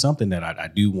 there's something that I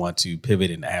do want to pivot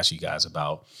and ask you guys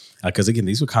about, because again,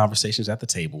 these were conversations at the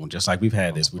table. And just like we've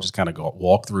had this, we just kind of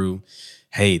walk through,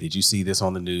 hey, did you see this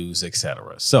on the news, et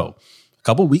cetera. So a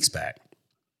couple of weeks back,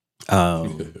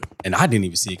 and I didn't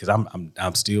even see it because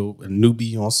I'm still a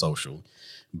newbie on social.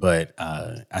 But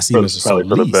I see Mr. Solis,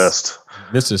 for the best.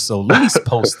 Mr. Solis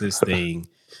post this thing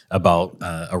about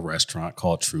a restaurant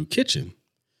called True Kitchen,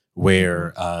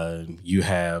 where you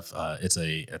have it's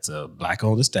a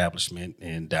Black-owned establishment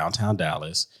in downtown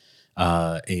Dallas,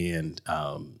 and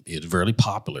it's very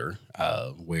popular.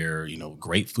 Where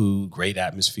great food, great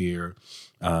atmosphere,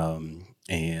 and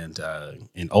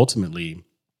ultimately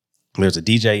there's a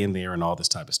DJ in there and all this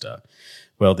type of stuff.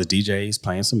 Well, the DJ is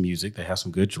playing some music. They have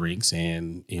some good drinks,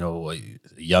 and a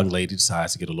young lady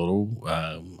decides to get a little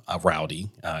rowdy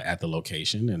at the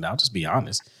location. And I'll just be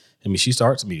honest. I mean, she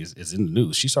starts. It's in the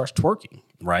news. She starts twerking,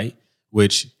 right?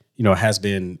 Which has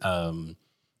been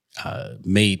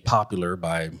made popular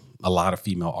by a lot of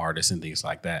female artists and things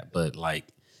like that. But like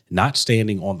not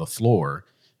standing on the floor,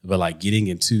 but like getting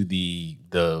into the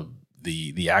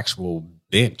actual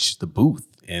bench, the booth,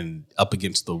 and up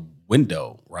against the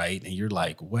window, right? And you're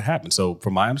like, what happened? So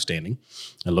from my understanding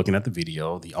and looking at the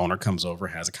video, the owner comes over,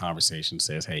 has a conversation,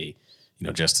 says, hey,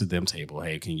 just to them table,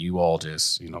 hey, can you all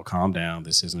just, calm down?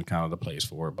 This isn't kind of the place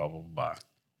for it, blah, blah, blah.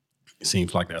 It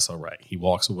seems like that's all right. He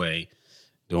walks away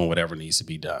doing whatever needs to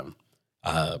be done.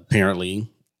 Apparently,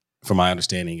 from my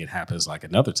understanding, it happens like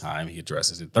another time. He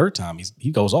addresses it. Third time,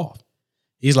 he goes off.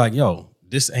 He's like, yo,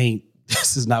 this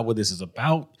is not what this is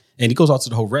about. And he goes out to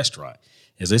the whole restaurant.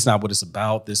 Is this not what it's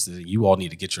about? You all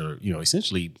need to get your,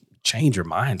 essentially change your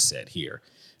mindset here.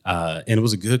 And it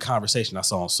was a good conversation I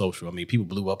saw on social. I mean, people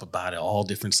blew up about it, all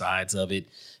different sides of it,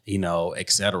 et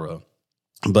cetera.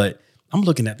 But I'm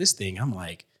looking at this thing. I'm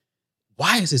like,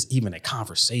 why is this even a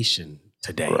conversation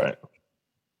today?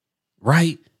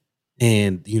 Right.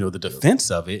 And, the defense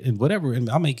of it and whatever, and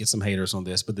I may get some haters on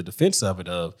this, but the defense of it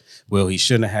well, he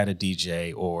shouldn't have had a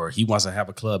DJ, or he wants to have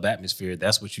a club atmosphere.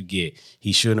 That's what you get.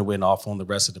 He shouldn't have went off on the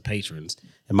rest of the patrons.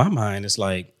 In my mind, it's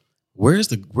like, where's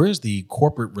the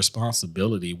corporate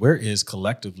responsibility? Where is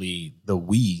collectively the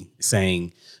we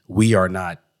saying we are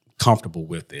not comfortable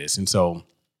with this? And so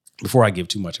before I give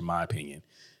too much of my opinion,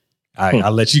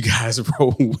 I'll let you guys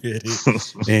roll with it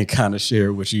and kind of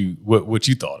share what you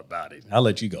thought about it. I'll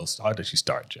let you go. How did you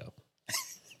start, Joe?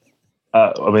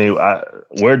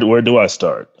 Where do I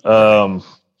start? So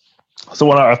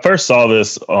when I first saw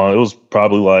this, it was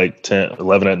probably like 10,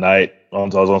 11 at night. I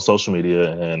was on social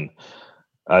media, and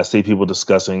I see people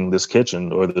discussing this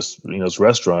kitchen or this this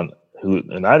restaurant.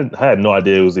 And I had no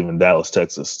idea it was even Dallas,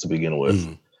 Texas to begin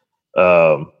with.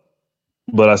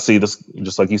 But I see this,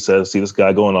 just like you said, I see this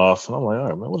guy going off, and I'm like, all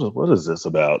right, man, what is this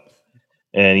about?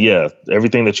 And yeah,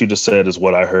 everything that you just said is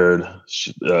what I heard.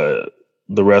 The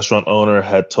restaurant owner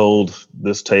had told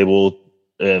this table,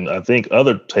 and I think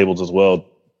other tables as well,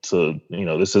 to,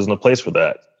 this isn't a place for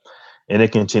that. And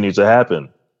it continues to happen.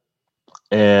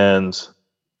 And,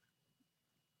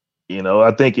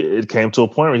 I think it came to a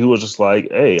point where he was just like,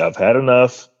 hey, I've had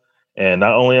enough. And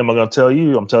not only am I going to tell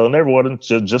you, I'm telling everyone,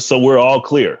 just so we're all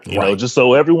clear, just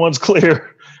so everyone's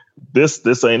clear, this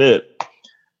ain't it.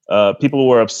 People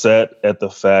were upset at the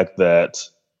fact that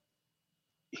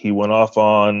he went off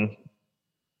on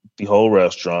the whole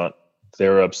restaurant. They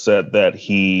were upset that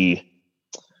he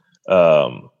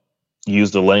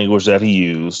used the language that he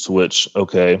used, which,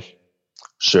 okay,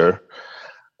 sure.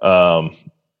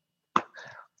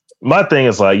 My thing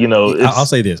is like, I'll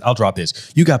say this. I'll drop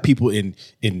this. You got people in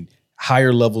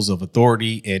higher levels of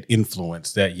authority and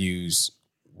influence that use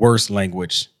worse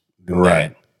language than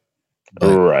right.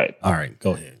 that. Right. All right,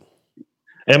 go ahead.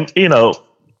 And,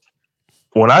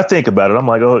 when I think about it, I'm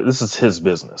like, oh, this is his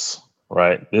business,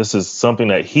 right? This is something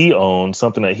that he owns,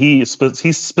 something that he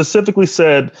specifically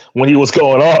said when he was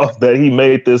going off that he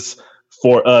made this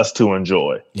for us to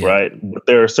enjoy, right? But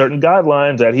there are certain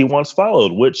guidelines that he wants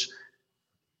followed, which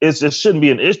it shouldn't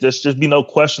be an issue. There should be no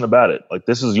question about it. Like,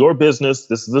 this is your business.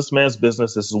 This is this man's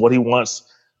business. This is what he wants.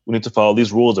 We need to follow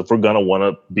these rules if we're going to want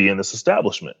to be in this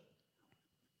establishment.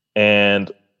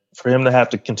 And for him to have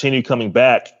to continue coming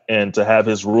back and to have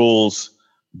his rules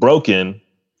broken,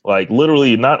 like,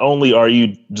 literally, not only are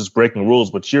you just breaking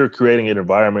rules, but you're creating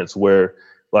environments where,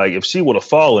 like, if she would have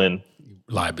fallen,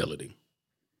 liability.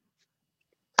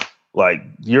 Like,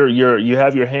 you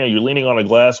have your hand, you're leaning on a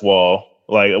glass wall.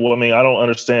 Like, well, I mean, I don't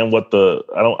understand I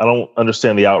don't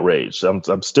understand the outrage.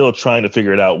 I'm still trying to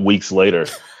figure it out weeks later.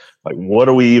 Like, why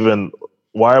are we even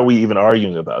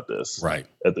arguing about this? Right.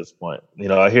 At this point,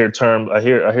 I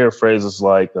hear phrases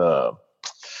like,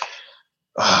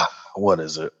 what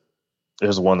is it?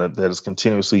 There's one that is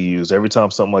continuously used every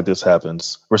time something like this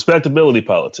happens. Respectability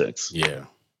politics. Yeah.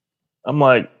 I'm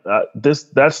like,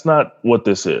 that's not what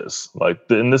this is. Like,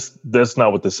 that's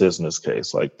not what this is in this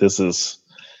case. Like,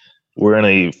 we're in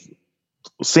a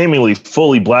seemingly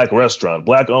fully Black restaurant,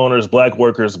 Black owners, Black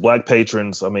workers, Black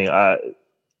patrons. I mean, I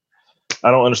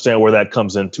don't understand where that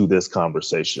comes into this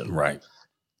conversation. Right.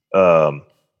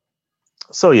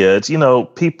 So yeah, it's,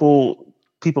 people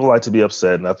like to be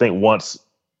upset. And I think once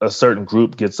a certain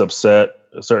group gets upset,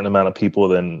 a certain amount of people,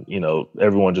 then,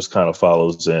 everyone just kind of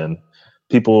follows in.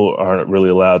 People aren't really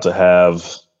allowed to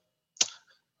have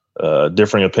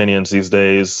differing opinions these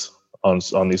days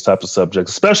on these types of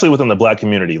subjects, especially within the Black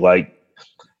community. Like,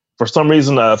 for some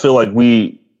reason, I feel like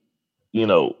we,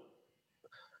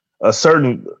 a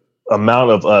certain amount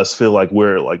of us feel like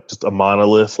we're like just a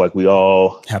monolith. Like, we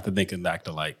all have to think and act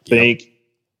alike.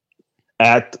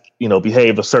 Act,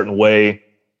 behave a certain way.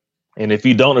 And if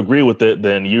you don't agree with it,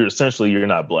 then you're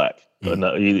not Black. Mm-hmm.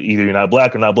 Either you're not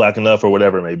Black or not Black enough or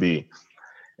whatever it may be.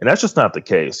 And that's just not the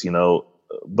case,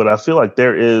 but I feel like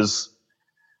there is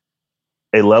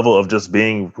a level of just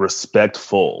being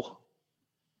respectful,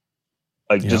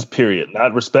 like, just period,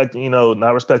 not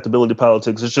respectability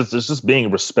politics. It's just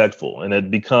being respectful. And it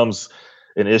becomes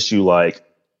an issue like,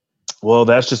 well,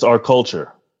 that's just our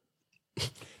culture.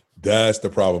 That's the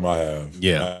problem I have.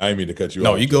 Yeah. I didn't mean to cut you off.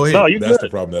 No, you go ahead. No, that's good.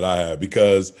 The problem that I have,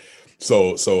 because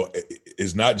so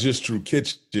it's not just True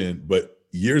Kitchen, but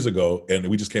years ago, and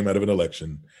we just came out of an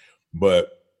election,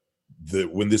 but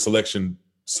when this election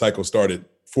cycle started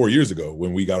 4 years ago,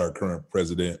 when we got our current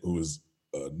president, who is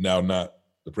now not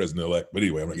the president-elect, but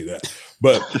anyway, I'm gonna get that.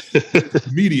 But a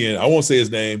comedian, I won't say his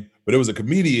name, but it was a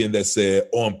comedian that said,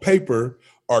 on paper,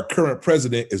 our current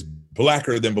president is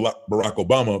Blacker than Barack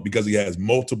Obama because he has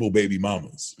multiple baby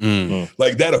mamas. Mm-hmm.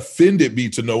 Like, that offended me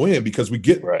to no end, because we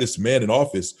get this man in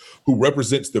office who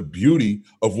represents the beauty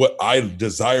of what I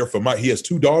desire for he has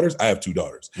 2 daughters. I have 2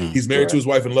 daughters. Mm-hmm. He's married to his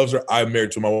wife and loves her. I'm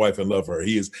married to my wife and love her.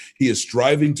 He is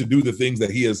striving to do the things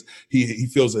that he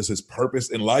feels as his purpose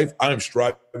in life. I'm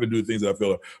striving to do the things that I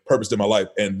feel are purpose in my life.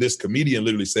 And this comedian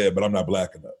literally said, but I'm not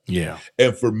Black enough. Yeah.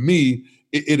 And for me,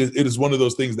 it is one of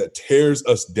those things that tears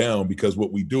us down, because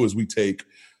what we do is we take,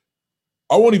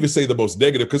 I won't even say the most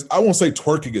negative, because I won't say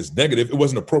twerking is negative. It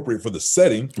wasn't appropriate for the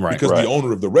setting, because the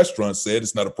owner of the restaurant said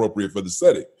it's not appropriate for the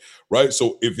setting, right?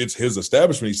 So if it's his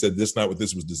establishment, he said this is not what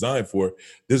this was designed for.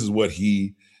 This is what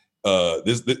he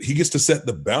gets to set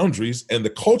the boundaries and the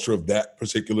culture of that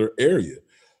particular area.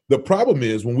 The problem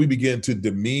is when we begin to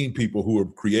demean people who are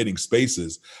creating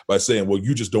spaces by saying, well,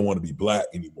 you just don't want to be Black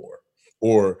anymore,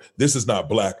 or this is not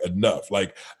Black enough.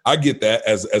 Like, I get that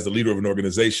as the leader of an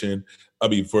organization. I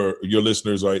mean, for your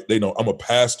listeners, right, they know I'm a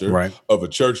pastor of a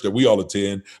church that we all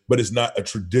attend, but it's not a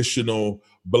traditional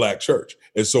Black church.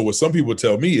 And so what some people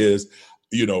tell me is,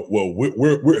 well,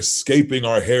 we're escaping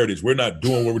our heritage. We're not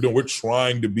doing what we're doing. We're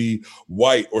trying to be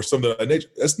white or something of that nature.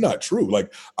 That's not true.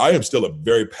 Like, I am still a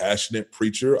very passionate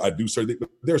preacher. I do certain things, but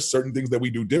there are certain things that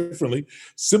we do differently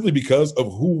simply because of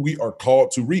who we are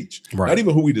called to reach. Right. Not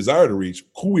even who we desire to reach,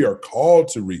 who we are called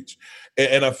to reach.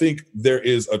 And I think there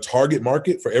is a target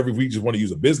market for we just want to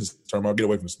use a business term. I'll get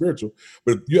away from spiritual.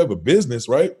 But if you have a business,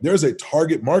 right, there's a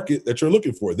target market that you're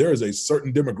looking for. There is a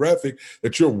certain demographic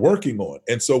that you're working on.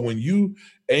 And so when you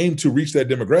aim to reach that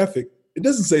demographic, It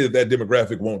doesn't say that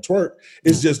demographic won't twerk.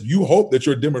 It's just you hope that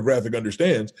your demographic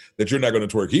understands that you're not going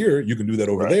to twerk here. You can do that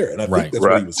over there. And I think that's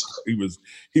what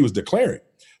he was declaring.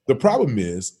 The problem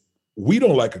is we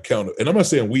don't like accountability. And I'm not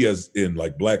saying we as in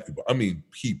like black people. I mean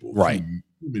people,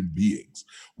 human beings.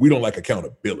 We don't like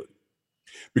accountability.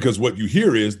 Because what you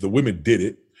hear is the women did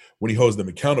it. When he holds them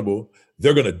accountable,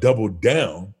 they're going to double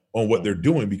down on what they're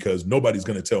doing because nobody's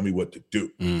going to tell me what to do.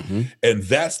 Mm-hmm. And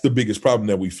that's the biggest problem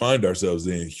that we find ourselves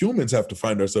in. Humans have to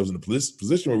find ourselves in a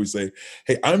position where we say,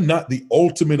 hey, I'm not the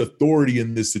ultimate authority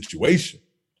in this situation.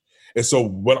 And so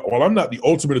while I'm not the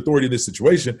ultimate authority in this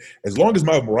situation, as long as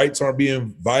my rights aren't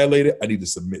being violated, I need to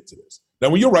submit to this. Now,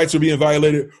 when your rights are being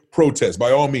violated, protest, by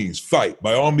all means, fight,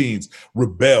 by all means,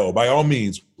 rebel, by all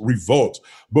means, revolt.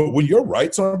 But when your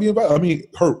rights aren't being violated, I mean,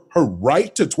 her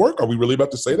right to twerk, are we really about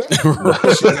to say that? her right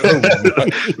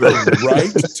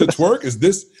to twerk, is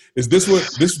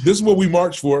this what we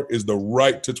march for, is the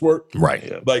right to twerk? Right.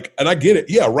 Yeah. Like, and I get it.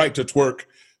 Yeah, right to twerk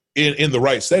in the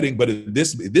right setting, but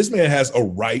this man has a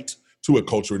right to a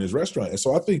culture in his restaurant. And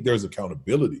so I think there's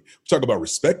accountability. We talk about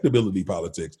respectability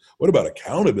politics. What about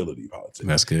accountability politics?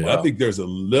 That's good. I think there's a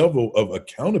level of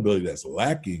accountability that's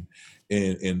lacking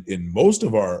in most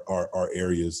of our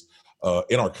areas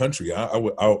in our country.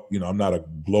 I'm not a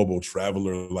global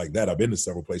traveler like that. I've been to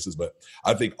several places, but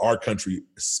I think our country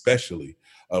especially,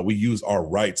 we use our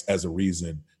rights as a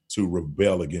reason to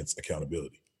rebel against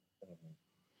accountability.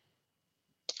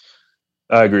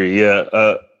 I agree.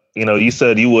 Yeah. You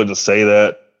said you wouldn't say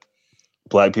that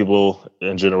Black people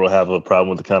in general have a problem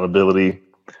with accountability.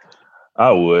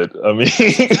 I would. I mean,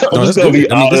 I'm just going to be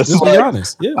honest. Let's be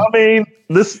honest. Yeah. I mean,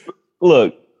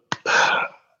 look,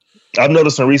 I've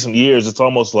noticed in recent years, it's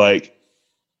almost like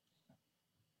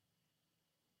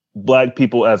Black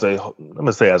people I'm going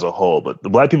to say as a whole, but the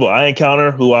Black people I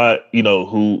encounter who I'm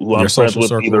friends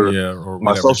with, or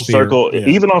my social circle,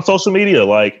 even on social media,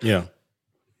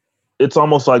 it's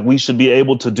almost like we should be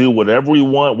able to do whatever we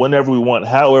want, whenever we want,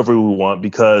 however we want,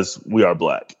 because we are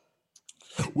Black.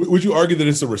 Would you argue that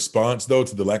it's a response, though,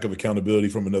 to the lack of accountability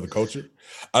from another culture?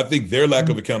 I think their lack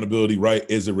of accountability, right,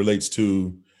 as it relates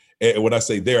to, and when I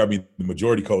say there, I mean the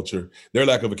majority culture, their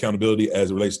lack of accountability as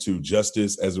it relates to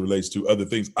justice, as it relates to other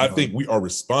things. I think we are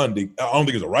responding. I don't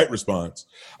think it's a right response.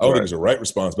 But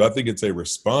I think it's a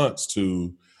response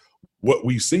to what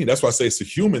we've seen. That's why I say it's a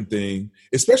human thing,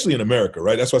 especially in America,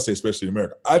 right? That's why I say especially in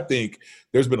America. I think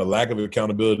there's been a lack of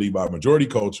accountability by majority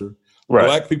culture. Right.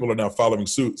 Black people are now following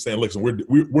suit, saying, "Listen,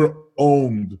 we're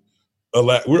owed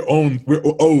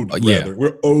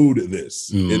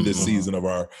this in this season of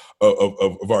our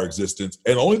existence."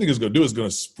 And the only thing it's going to do is going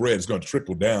to spread. It's going to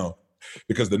trickle down.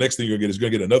 Because the next thing you're going to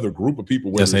get another group of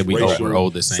people, whether it's racial,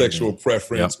 sexual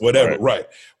preference, whatever. Right.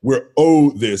 We're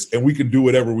owed this, and we can do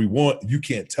whatever we want. You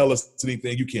can't tell us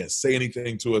anything. You can't say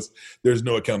anything to us. There's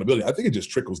no accountability. I think it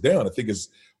just trickles down. I think it's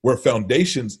where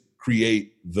foundations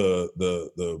create the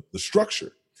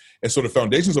structure. And so the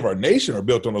foundations of our nation are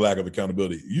built on the lack of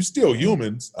accountability. You still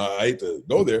humans. I hate to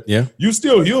go there. Yeah. You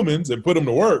still humans and put them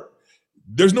to work.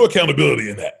 There's no accountability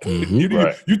in that. Mm-hmm.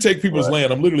 You take people's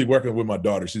land. I'm literally working with my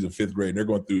daughter. She's in 5th grade, and they're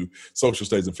going through social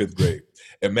studies in 5th grade.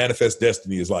 And Manifest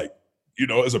Destiny is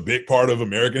is a big part of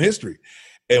American history.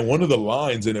 And one of the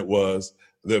lines in it was,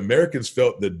 the Americans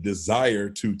felt the desire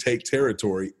to take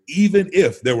territory, even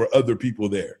if there were other people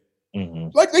there.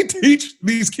 Mm-hmm. Like, they teach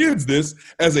these kids this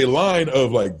as a line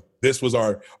of this was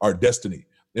our destiny.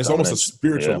 It's almost a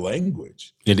spiritual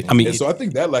language. So I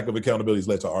think that lack of accountability has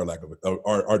led to our lack of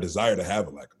our desire to have a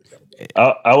lack of accountability.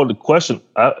 I would question,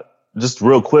 just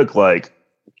real quick,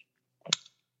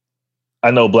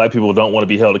 I know Black people don't want to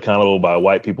be held accountable by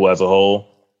white people as a whole.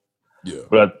 Yeah.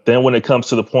 But then when it comes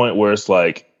to the point where it's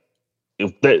if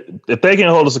they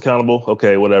can't hold us accountable,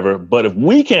 okay, whatever. But if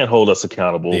we can't hold us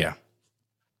accountable,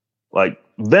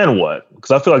 then what?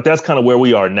 Because I feel like that's kind of where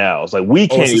we are now. It's we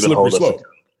can't even hold us accountable.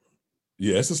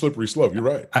 Yeah, it's a slippery slope. You're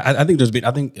right. I think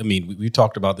we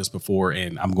talked about this before,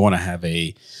 and I'm going to have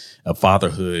a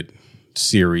fatherhood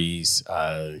series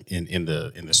in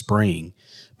the spring.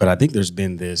 But I think there's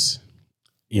been this,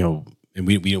 and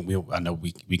I know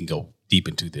we can go deep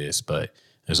into this, but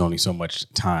there's only so much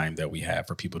time that we have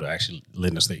for people to actually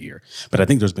lend us their ear. But I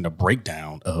think there's been a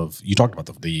breakdown of, you talked about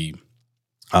the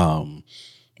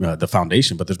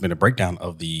foundation, but there's been a breakdown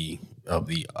of the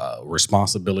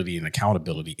responsibility and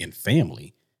accountability in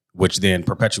family, which then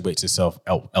perpetuates itself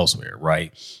elsewhere,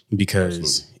 right?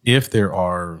 Because if there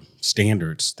are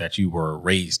standards that you were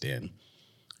raised in,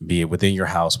 be it within your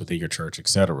house, within your church, et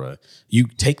cetera, you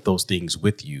take those things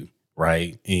with you,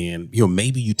 right? And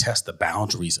maybe you test the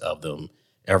boundaries of them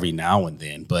every now and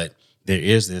then, but there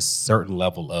is this certain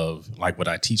level of like what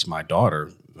I teach my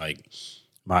daughter, like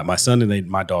my son and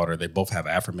my daughter, they both have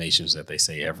affirmations that they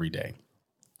say every day.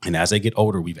 And as they get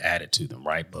older, we've added to them,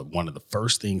 right? But one of the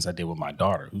first things I did with my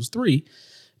daughter, who's 3,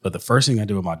 but the first thing I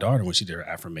did with my daughter when she did her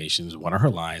affirmations, one of her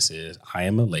lines is, I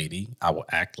am a lady. I will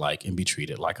act like and be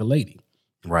treated like a lady,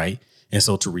 right? And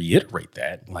so to reiterate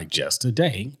that, like just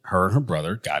today, her and her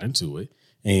brother got into it.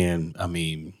 And I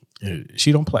mean,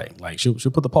 she don't play. Like she'll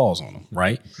put the paws on them,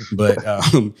 right? But,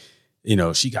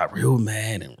 she got real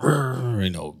mad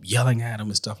and, yelling at him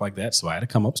and stuff like that. So I had to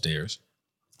come upstairs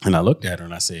and I looked at her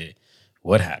and I said,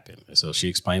 what happened? And so she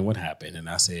explained what happened. And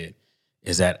I said,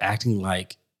 is that acting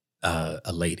like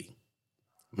a lady?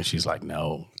 And she's like,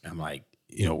 no. I'm like,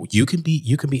 you can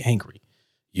be angry.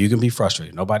 You can be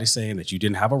frustrated. Nobody's saying that you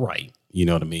didn't have a right. You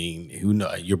know what I mean?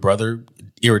 Your brother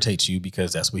irritates you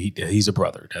because that's what he's a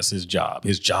brother. That's his job.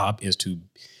 His job is to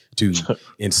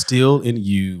instill in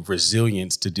you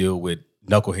resilience to deal with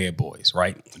knucklehead boys,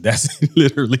 right? That's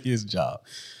literally his job.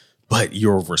 But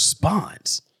your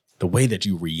response, the way that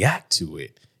you react to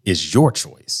it, is your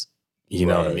choice. You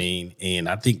know what I mean? And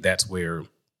I think that's where,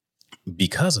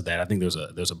 because of that, I think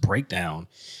there's a breakdown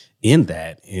in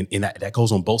that, and that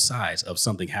goes on both sides of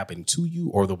something happening to you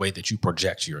or the way that you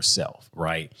project yourself,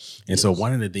 right? And so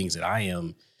one of the things that I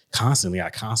constantly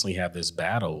have this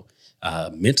battle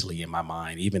mentally in my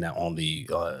mind, even on the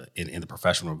in the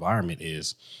professional environment,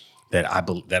 is that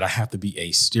I have to be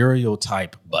a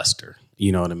stereotype buster.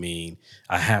 You know what I mean?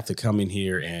 I have to come in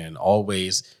here and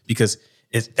always, because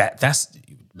that's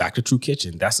back to True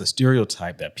Kitchen. That's a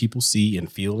stereotype that people see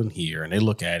and feel and hear, and they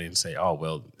look at it and say, oh,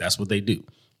 well, that's what they do.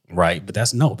 Right. But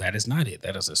that is not it.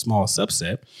 That is a small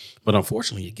subset. But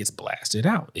unfortunately, it gets blasted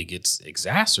out. It gets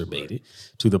exacerbated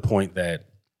to the point that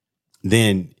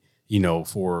then,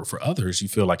 for others, you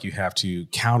feel like you have to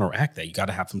counteract that. You got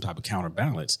to have some type of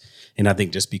counterbalance. And I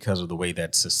think just because of the way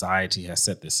that society has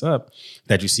set this up,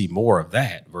 that you see more of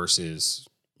that versus,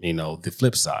 the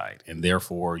flip side. And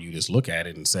therefore, you just look at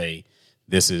it and say,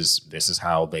 this is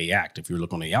how they act. If you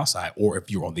look on the outside, or if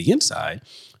you're on the inside,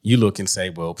 you look and say,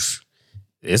 well,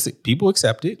 people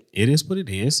accept it. It is what it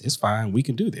is. It's fine. We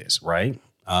can do this, right?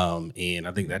 And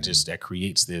I think that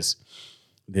creates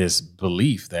this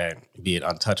belief that, be it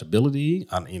untouchability,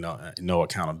 no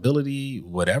accountability,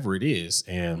 whatever it is.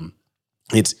 And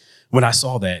it's when I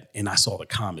saw that and I saw the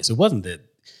comments, it wasn't that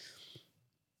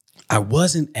I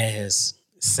wasn't as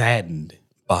saddened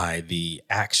by the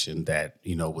action that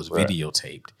was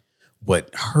videotaped.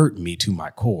 What hurt me to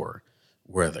my core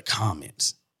were the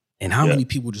comments. And how many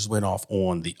people just went off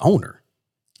on the owner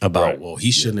about, well,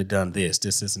 he shouldn't have done this,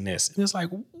 and this. And it's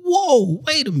like, whoa,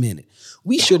 wait a minute.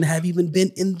 We shouldn't have even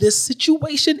been in this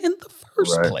situation in the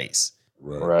first place.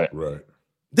 Right.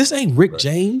 This ain't Rick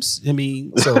James. I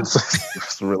mean, so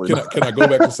it's really can I go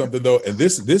back to something though? And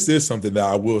this is something that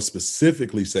I will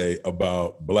specifically say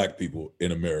about Black people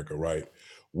in America, right?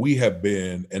 We have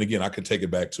been, and again, I could take it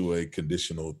back to a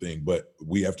conditional thing, but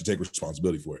we have to take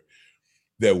responsibility for it.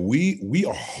 That we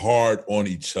are hard on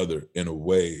each other in a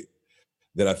way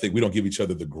that I think we don't give each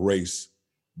other the grace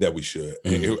that we should.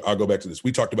 Mm-hmm. And I'll go back to this.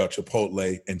 We talked about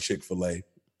Chipotle and Chick-fil-A.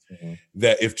 Mm-hmm.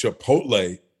 That if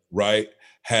Chipotle, right,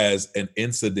 has an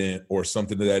incident or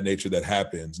something of that nature that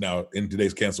happens. Now, in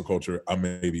today's cancel culture, I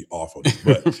may be off on this,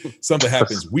 but something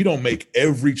happens. We don't make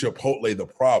every Chipotle the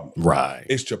problem. Right.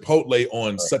 It's Chipotle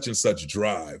on such and such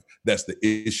drive. That's the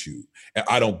issue. And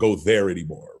I don't go there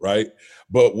anymore, right?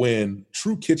 But when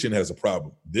True Kitchen has a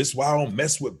problem, this is why I don't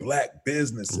mess with Black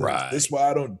businesses. Right. This is why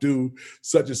I don't do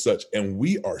such and such. And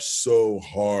we are so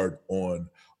hard on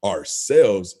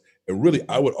ourselves. And really,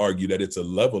 I would argue that it's a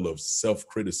level of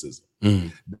self-criticism.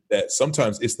 That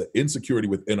sometimes it's the insecurity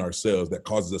within ourselves that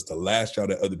causes us to lash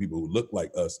out at other people who look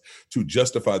like us to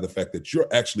justify the fact that you're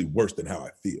actually worse than how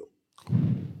I feel.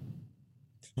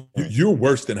 You're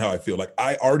worse than how I feel. Like,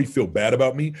 I already feel bad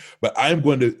about me, but I'm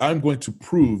going to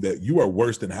prove that you are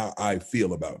worse than how I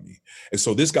feel about me. And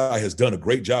so this guy has done a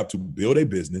great job to build a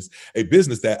business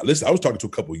that, listen, I was talking to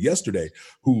a couple yesterday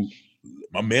who,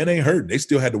 my man ain't hurt. They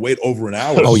still had to wait over an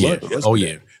hour. This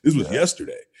was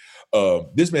yesterday.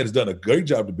 This man has done a great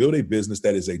job to build a business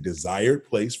that is a desired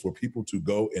place for people to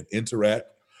go and interact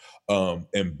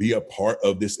and be a part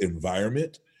of this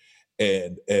environment.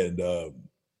 And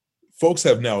folks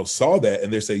have now saw that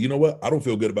and they're saying, you know what? I don't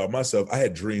feel good about myself. I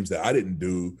had dreams that I didn't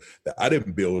do, that I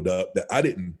didn't build up, that I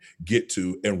didn't get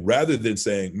to. And rather than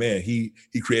saying, man, he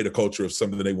created a culture of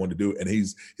something that they want to do, and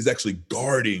he's actually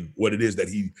guarding what it is that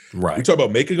we talk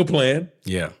about making a plan.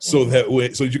 Yeah. So that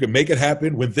you can make it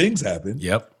happen when things happen.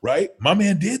 Yep. Right. My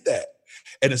man did that.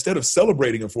 And instead of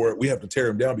celebrating him for it, we have to tear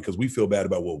him down because we feel bad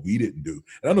about what we didn't do.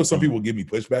 And I know some people give me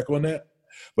pushback on that,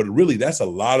 but really that's a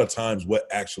lot of times what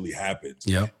actually happens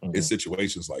in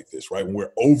situations like this, right? When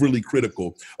we're overly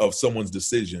critical of someone's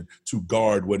decision to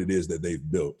guard what it is that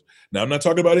they've built. Now, I'm not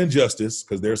talking about injustice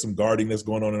because there's some guarding that's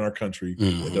going on in our country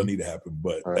that don't need to happen,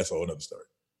 but that's a whole other story.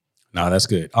 No, that's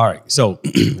good. All right. So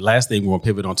last thing, we're going to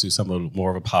pivot onto something more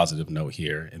of a positive note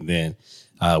here. And then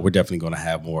we're definitely going to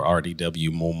have more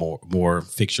RDW, more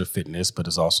fix your fitness, but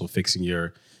it's also fixing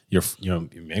your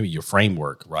maybe your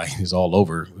framework, right? It's all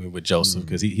over with Joseph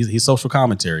because he's social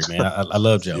commentary, man. I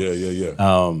love Joe. Yeah.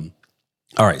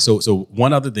 All right. So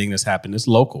one other thing that's happened is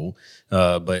local,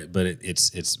 but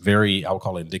it's very, I would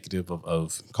call it indicative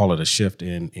of call it a shift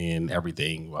in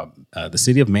everything. The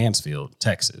city of Mansfield,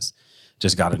 Texas,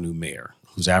 just got a new mayor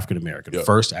who's African American,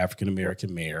 first African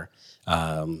American mayor,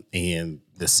 and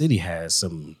the city has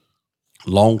some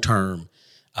long-term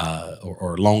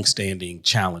or long-standing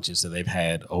challenges that they've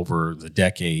had over the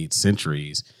decades,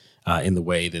 centuries. In the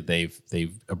way that they've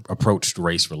approached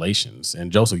race relations. And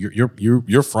Joseph,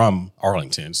 you're from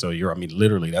Arlington, so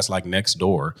literally that's like next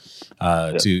door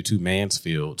to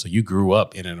Mansfield. So you grew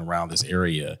up in and around this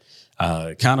area.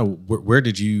 Kind of where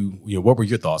did what were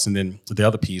your thoughts? And then the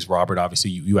other piece, Robert,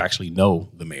 obviously you actually know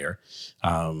the mayor,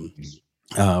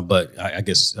 but I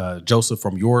guess Joseph,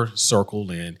 from your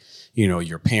circle and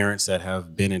your parents that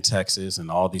have been in Texas and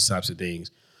all these types of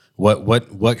things.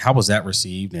 What how was that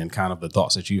received and kind of the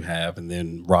thoughts that you have? And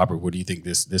then Robert, what do you think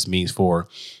this means for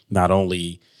not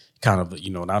only kind of,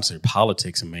 not necessarily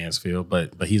politics in Mansfield,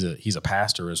 but he's a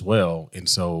pastor as well. And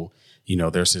so,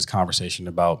 there's this conversation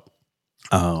about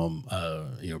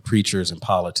preachers and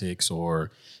politics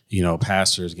or,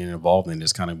 pastors getting involved in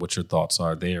this, kind of what your thoughts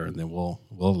are there. And then we'll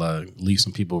leave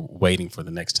some people waiting for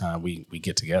the next time we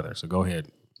get together. So go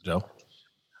ahead, Joe.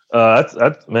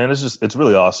 Man, it's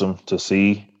really awesome to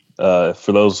see.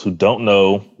 For those who don't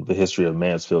know the history of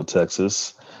Mansfield,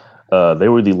 Texas, they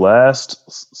were the last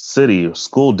city or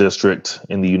school district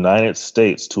in the United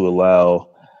States to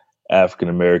allow African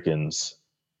Americans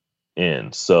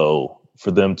in. So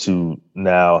for them to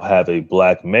now have a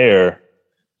black mayor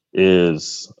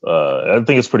is, I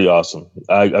think it's pretty awesome.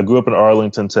 I grew up in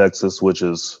Arlington, Texas, which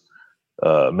is,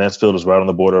 Mansfield is right on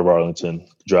the border of Arlington.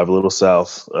 Drive a little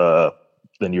south,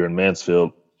 then you're in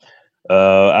Mansfield.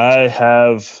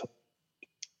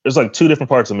 There's like two different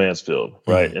parts of Mansfield,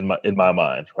 right? In my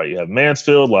mind, right? You have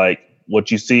Mansfield, like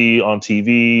what you see on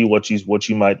TV, what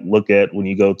you might look at when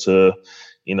you go to,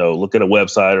 look at a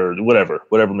website or whatever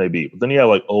it may be. But then you have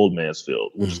like Old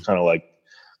Mansfield, which is kind of like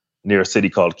near a city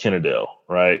called Kennedale,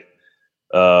 right?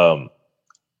 And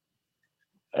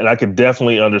I could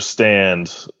definitely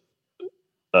understand.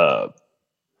 You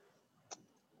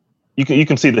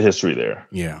can see the history there.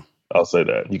 Yeah. I'll say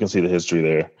that. You can see the history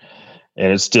there.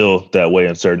 And it's still that way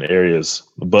in certain areas.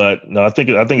 But no, I think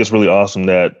it's really awesome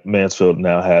that Mansfield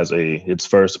now has its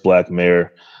first black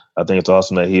mayor. I think it's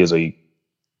awesome that he is a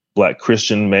black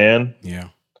Christian man. Yeah.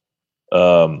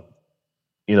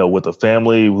 With a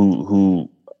family who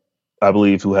I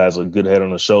believe who has a good head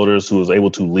on his shoulders, who is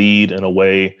able to lead in a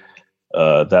way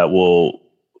that will,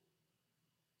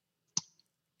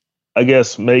 I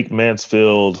guess, take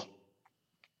Mansfield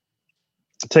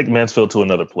to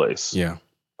another place. Yeah.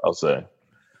 I'll say.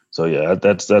 So yeah,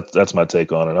 that's my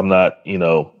take on it. I'm not, I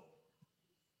don't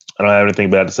have anything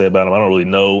bad to say about him. I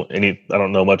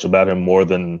don't know much about him more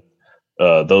than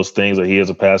those things, that he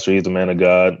is a pastor, he's a man of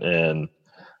God, and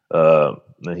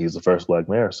he's the first black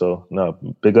mayor. So no,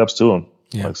 big ups to him.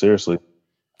 Yeah. Like seriously.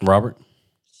 Robert?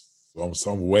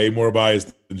 So I'm way more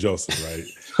biased than Joseph, right?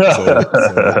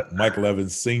 So Michael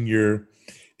Evans Sr.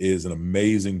 is an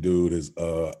amazing dude,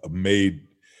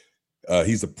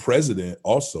 he's the president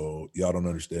also, y'all don't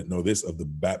know this, of the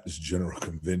Baptist General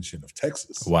Convention of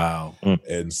Texas. Wow.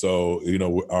 And so,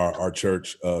 our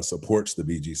church supports the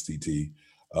BGCT,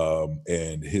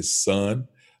 and his son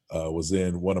was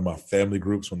in one of my family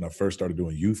groups when I first started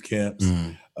doing youth camps.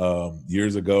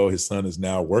 Years ago. His son is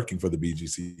now working for the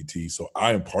BGCT. So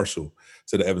I am partial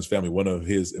to the Evans family. One of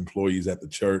his employees at the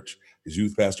church, his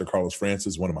youth pastor, Carlos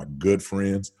Francis, one of my good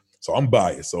friends. So I'm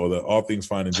biased. So the All Things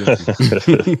Fine and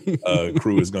Gentry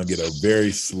crew is going to get a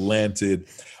very slanted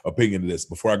opinion of this.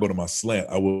 Before I go to my slant,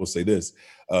 I will say this.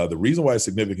 The reason why it's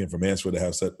significant for Mansfield to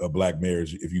have a black mayor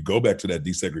is if you go back to that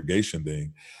desegregation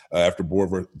thing, after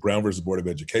Brown versus Board of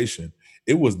Education,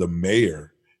 it was the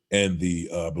mayor and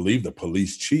I believe the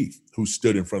police chief who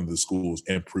stood in front of the schools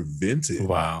and prevented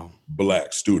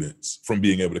black students from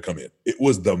being able to come in. It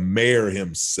was the mayor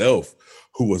himself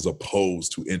who was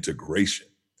opposed to integration.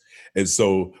 And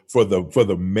so for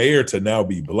the mayor to now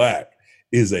be black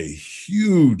is a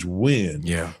huge win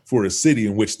for a city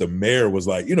in which the mayor was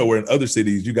like, where in other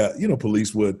cities you got,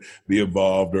 police would be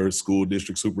involved or school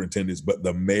district superintendents, but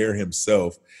the mayor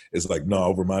himself is like, no,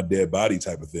 over my dead body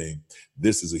type of thing.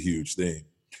 This is a huge thing.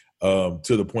 To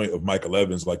the point of Michael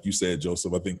Evans, like you said,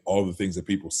 Joseph, I think all the things that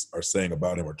people are saying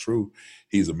about him are true.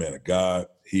 He's a man of God.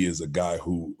 He is a guy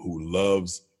who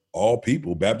loves all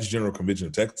people. Baptist General Convention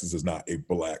of Texas is not a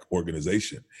Black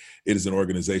organization. It is an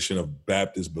organization of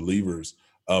Baptist believers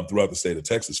throughout the state of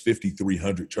Texas,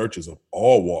 5,300 churches of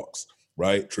all walks,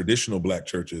 right? Traditional Black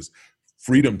churches,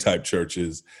 freedom type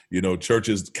churches,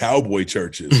 churches, cowboy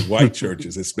churches, white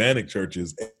churches, Hispanic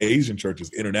churches, Asian churches,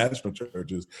 international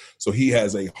churches. So he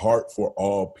has a heart for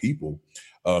all people.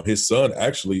 His son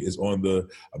actually is on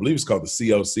I believe it's called the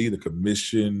CLC, the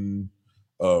Commission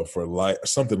for Life,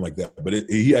 something like that. But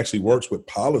he actually works with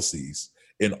policies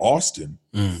in Austin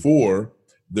for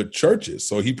the churches.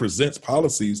 So he presents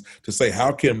policies to say,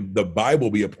 how can the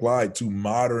Bible be applied to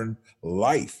modern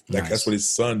life? Nice. That's what his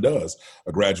son does,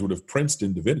 a graduate of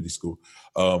Princeton Divinity School.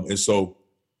 And so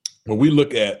when we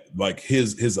look at like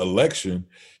his election,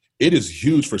 it is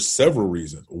huge for several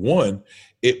reasons. One,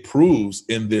 it proves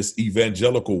in this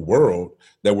evangelical world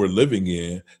that we're living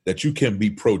in that you can be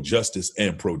pro-justice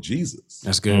and pro-Jesus.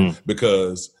 That's good.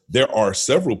 Because there are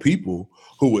several people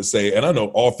who would say, and I know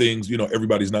all things,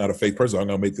 everybody's not a faith person. I'm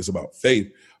going to make this about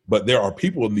faith. But there are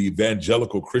people in the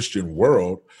evangelical Christian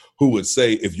world who would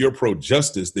say, if you're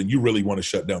pro-justice, then you really want to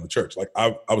shut down the church. Like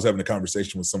I was having a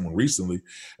conversation with someone recently,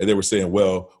 and they were saying,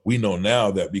 well, we know now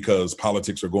that because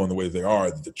politics are going the way they are,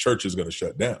 that the church is going to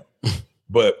shut down.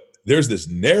 But there's this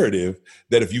narrative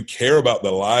that if you care about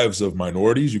the lives of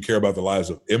minorities, you care about the lives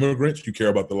of immigrants, you care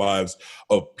about the lives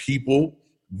of people,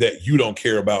 that you don't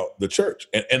care about the church.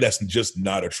 And that's just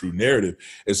not a true narrative.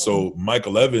 And so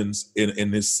Michael Evans,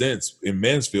 in this sense, in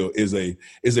Mansfield, is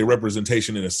a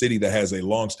representation in a city that has a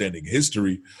longstanding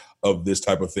history of this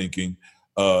type of thinking,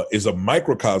 is a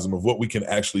microcosm of what we can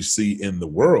actually see in the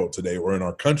world today, or in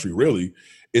our country really,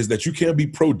 is that you can't be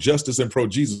pro-justice and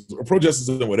pro-Jesus, or pro-justice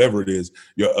and whatever it is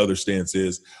your other stance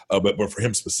is, but for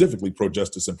him specifically,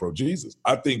 pro-justice and pro-Jesus.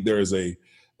 I think there is a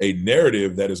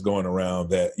narrative that is going around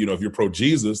that, if you're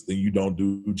pro-Jesus, then you don't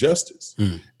do justice.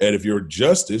 And if you're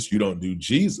justice, you don't do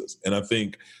Jesus. And I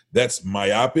think that's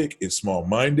myopic, it's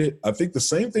small-minded. I think the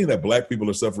same thing that Black people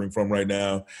are suffering from right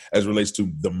now as relates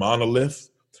to the monolith,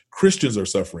 Christians are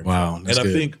suffering from. And I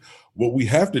think what we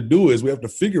have to do is we have to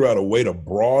figure out a way to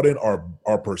broaden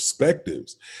our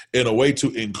perspectives in a way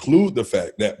to include the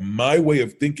fact that my way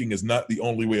of thinking is not the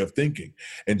only way of thinking.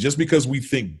 And just because we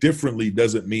think differently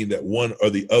doesn't mean that one or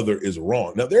the other is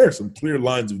wrong. Now, there are some clear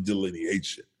lines of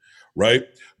delineation, right?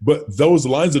 But those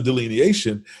lines of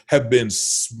delineation have been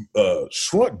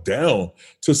shrunk down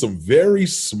to some very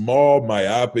small,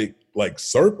 myopic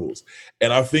circles.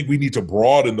 And I think we need to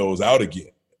broaden those out again.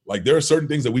 Like, there are certain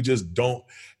things that we just don't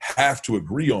have to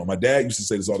agree on. My dad used to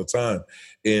say this all the time.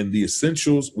 In the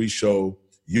essentials, we show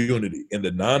unity. In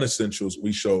the non-essentials,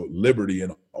 we show liberty.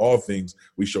 In all things,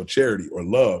 we show charity or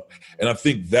love. And I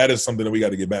think that is something that we got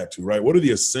to get back to, right? What are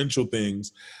the essential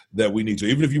things that we need to,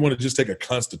 even if you want to just take a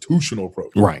constitutional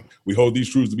approach, right? We hold these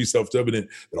truths to be self-evident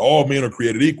that all men are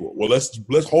created equal. Well,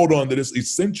 let's hold on to this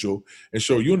essential and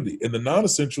show unity. In the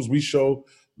non-essentials, we show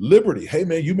liberty. Hey,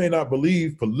 man, you may not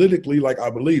believe politically like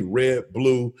I believe, red,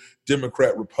 blue,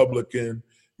 Democrat, Republican,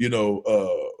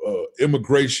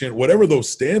 immigration, whatever those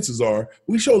stances are,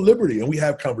 we show liberty and we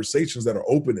have conversations that are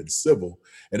open and civil.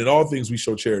 And in all things, we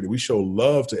show charity. We show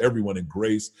love to everyone and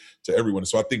grace to everyone.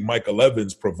 So I think Michael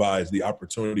Evans provides the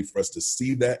opportunity for us to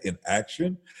see that in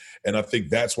action. And I think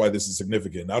that's why this is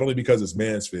significant, not only because it's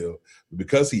Mansfield, but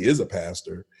because he is a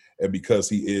pastor and because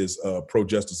he is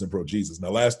pro-justice and pro-Jesus. Now,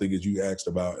 last thing is you asked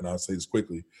about, and I'll say this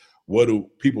quickly, what do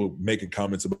people making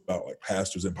comments about like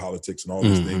pastors and politics and all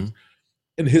these things?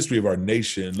 In the history of our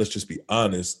nation, let's just be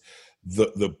honest,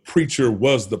 the preacher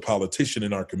was the politician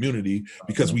in our community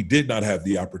because we did not have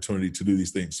the opportunity to do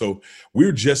these things. So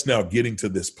we're just now getting to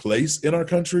this place in our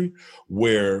country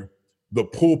where the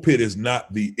pulpit is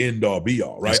not the end all be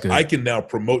all, right? I can now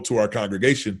promote to our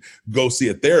congregation, go see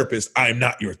a therapist. I'm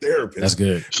not your therapist. That's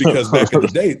good. Because back in the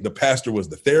day, the pastor was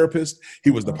the therapist. He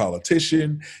was the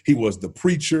politician. He was the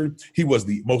preacher. He was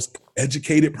the most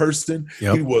educated person.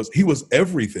 Yep. He was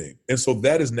everything. And so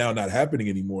that is now not happening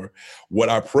anymore. What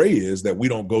I pray is that we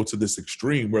don't go to this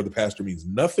extreme where the pastor means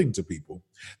nothing to people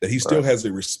that he still has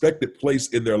a respected place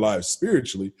in their lives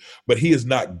spiritually, but he is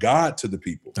not God to the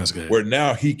people. That's good. Where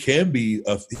now he can be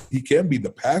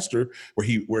the pastor,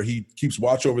 where he keeps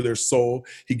watch over their soul.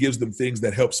 He gives them things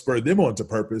that help spur them on to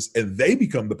purpose, and they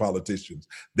become the politicians.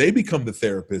 They become the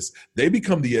therapists. They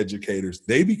become the educators.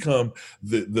 They become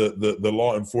the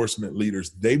law enforcement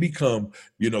leaders. They become,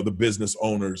 the business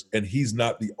owners, and he's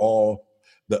not the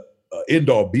end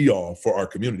all be all for our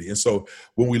community. And so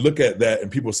when we look at that and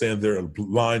people saying their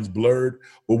lines blurred,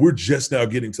 well, we're just now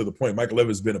getting to the point. Michael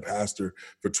Levitt has been a pastor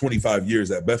for 25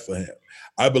 years at Bethlehem.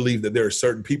 I believe that there are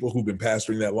certain people who've been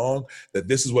pastoring that long, that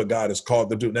this is what God has called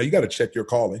them to do. Now you got to check your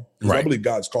calling. Right. I believe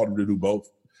God's called them to do both.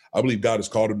 I believe God has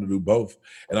called him to do both.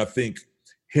 And I think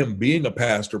him being a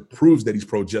pastor proves that he's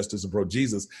pro-justice and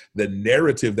pro-Jesus. The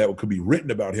narrative that could be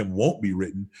written about him won't be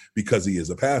written because he is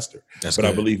a pastor. But good.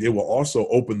 I believe it will also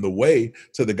open the way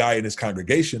to the guy in his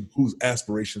congregation whose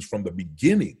aspirations from the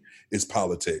beginning is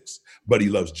politics, but he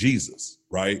loves Jesus,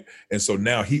 right? And so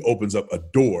now he opens up a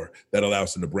door that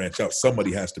allows him to branch out.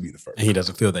 Somebody has to be the first. And he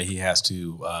doesn't feel that he has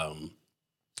to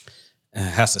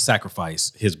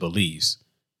sacrifice his beliefs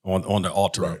on the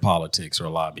altar of politics or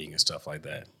lobbying and stuff like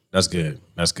that. That's good.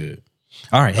 That's good.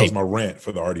 All right. That was my rant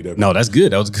for the RDW. No, that's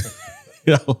good. That was good.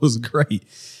 That was great.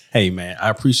 Hey, man, I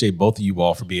appreciate both of you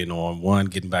all for being on. One,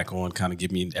 getting back on, kind of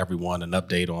giving everyone an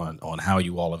update on how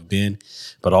you all have been,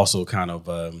 but also kind of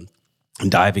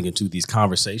diving into these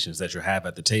conversations that you have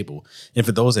at the table. And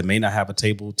for those that may not have a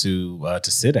table to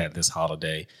sit at this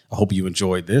holiday, I hope you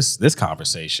enjoyed this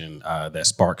conversation that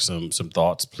sparked some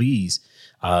thoughts. Please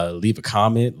leave a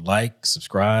comment, like,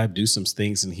 subscribe, do some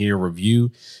things in here,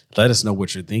 review. Let us know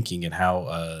what you're thinking and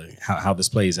how this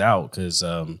plays out, because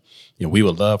we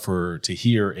would love to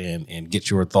hear and get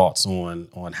your thoughts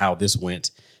on how this went,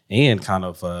 and kind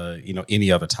of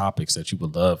any other topics that you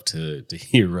would love to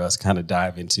hear us kind of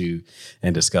dive into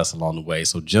and discuss along the way.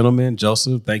 So, gentlemen,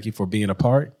 Joseph, thank you for being a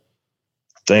part.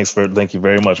 Thank you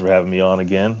very much for having me on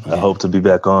again. Yeah. I hope to be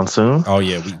back on soon. Oh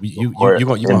yeah, you're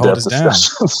gonna hold us down.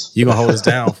 You're gonna hold us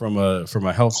down from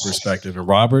a health perspective. And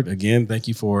Robert, again, thank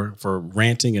you for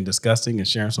ranting and discussing and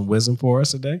sharing some wisdom for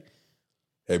us today.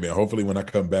 Hey man, hopefully when I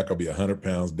come back, I'll be 100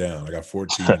 pounds down. I got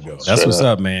 14 to go. That's what's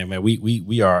up, man. Man,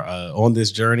 we are on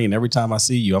this journey, and every time I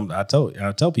see you, I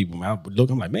tell people, man,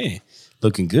 I'm like, man,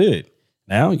 looking good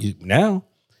now.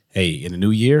 Hey, in the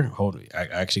new year, I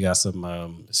actually got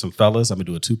some fellas. I'm gonna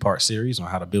do a 2-part series on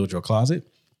how to build your closet,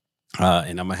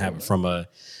 and I'm gonna have it from a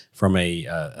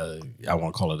I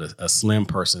want to call it a slim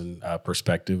person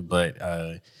perspective, but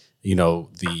the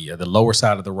lower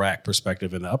side of the rack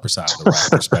perspective and the upper side of the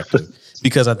rack perspective,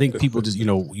 because I think people just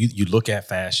you look at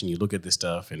fashion, you look at this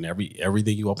stuff, and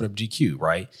everything you open up GQ,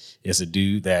 right? It's a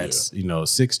dude that's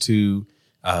 6'2",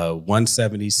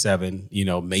 177,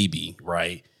 maybe,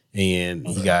 right? And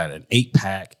he got an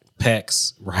 8-pack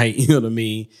pecs, right? You know what I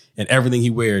mean? And everything he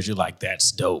wears, you're like,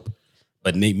 that's dope.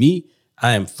 But me,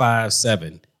 I am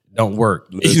 5'7", don't work.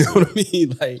 You know what I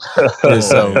mean? Like,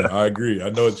 so I agree.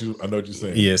 I know what you're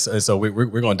saying. Yes, and so we're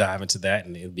going to dive into that,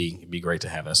 and it'd be great to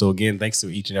have that. So again, thanks to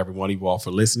each and every one of you all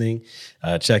for listening,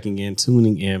 checking in,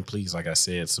 tuning in. Please, like I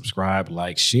said, subscribe,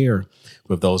 like, share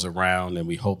with those around, and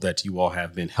we hope that you all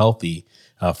have been healthy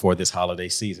for this holiday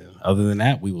season. Other than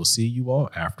that, we will see you all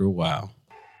after a while.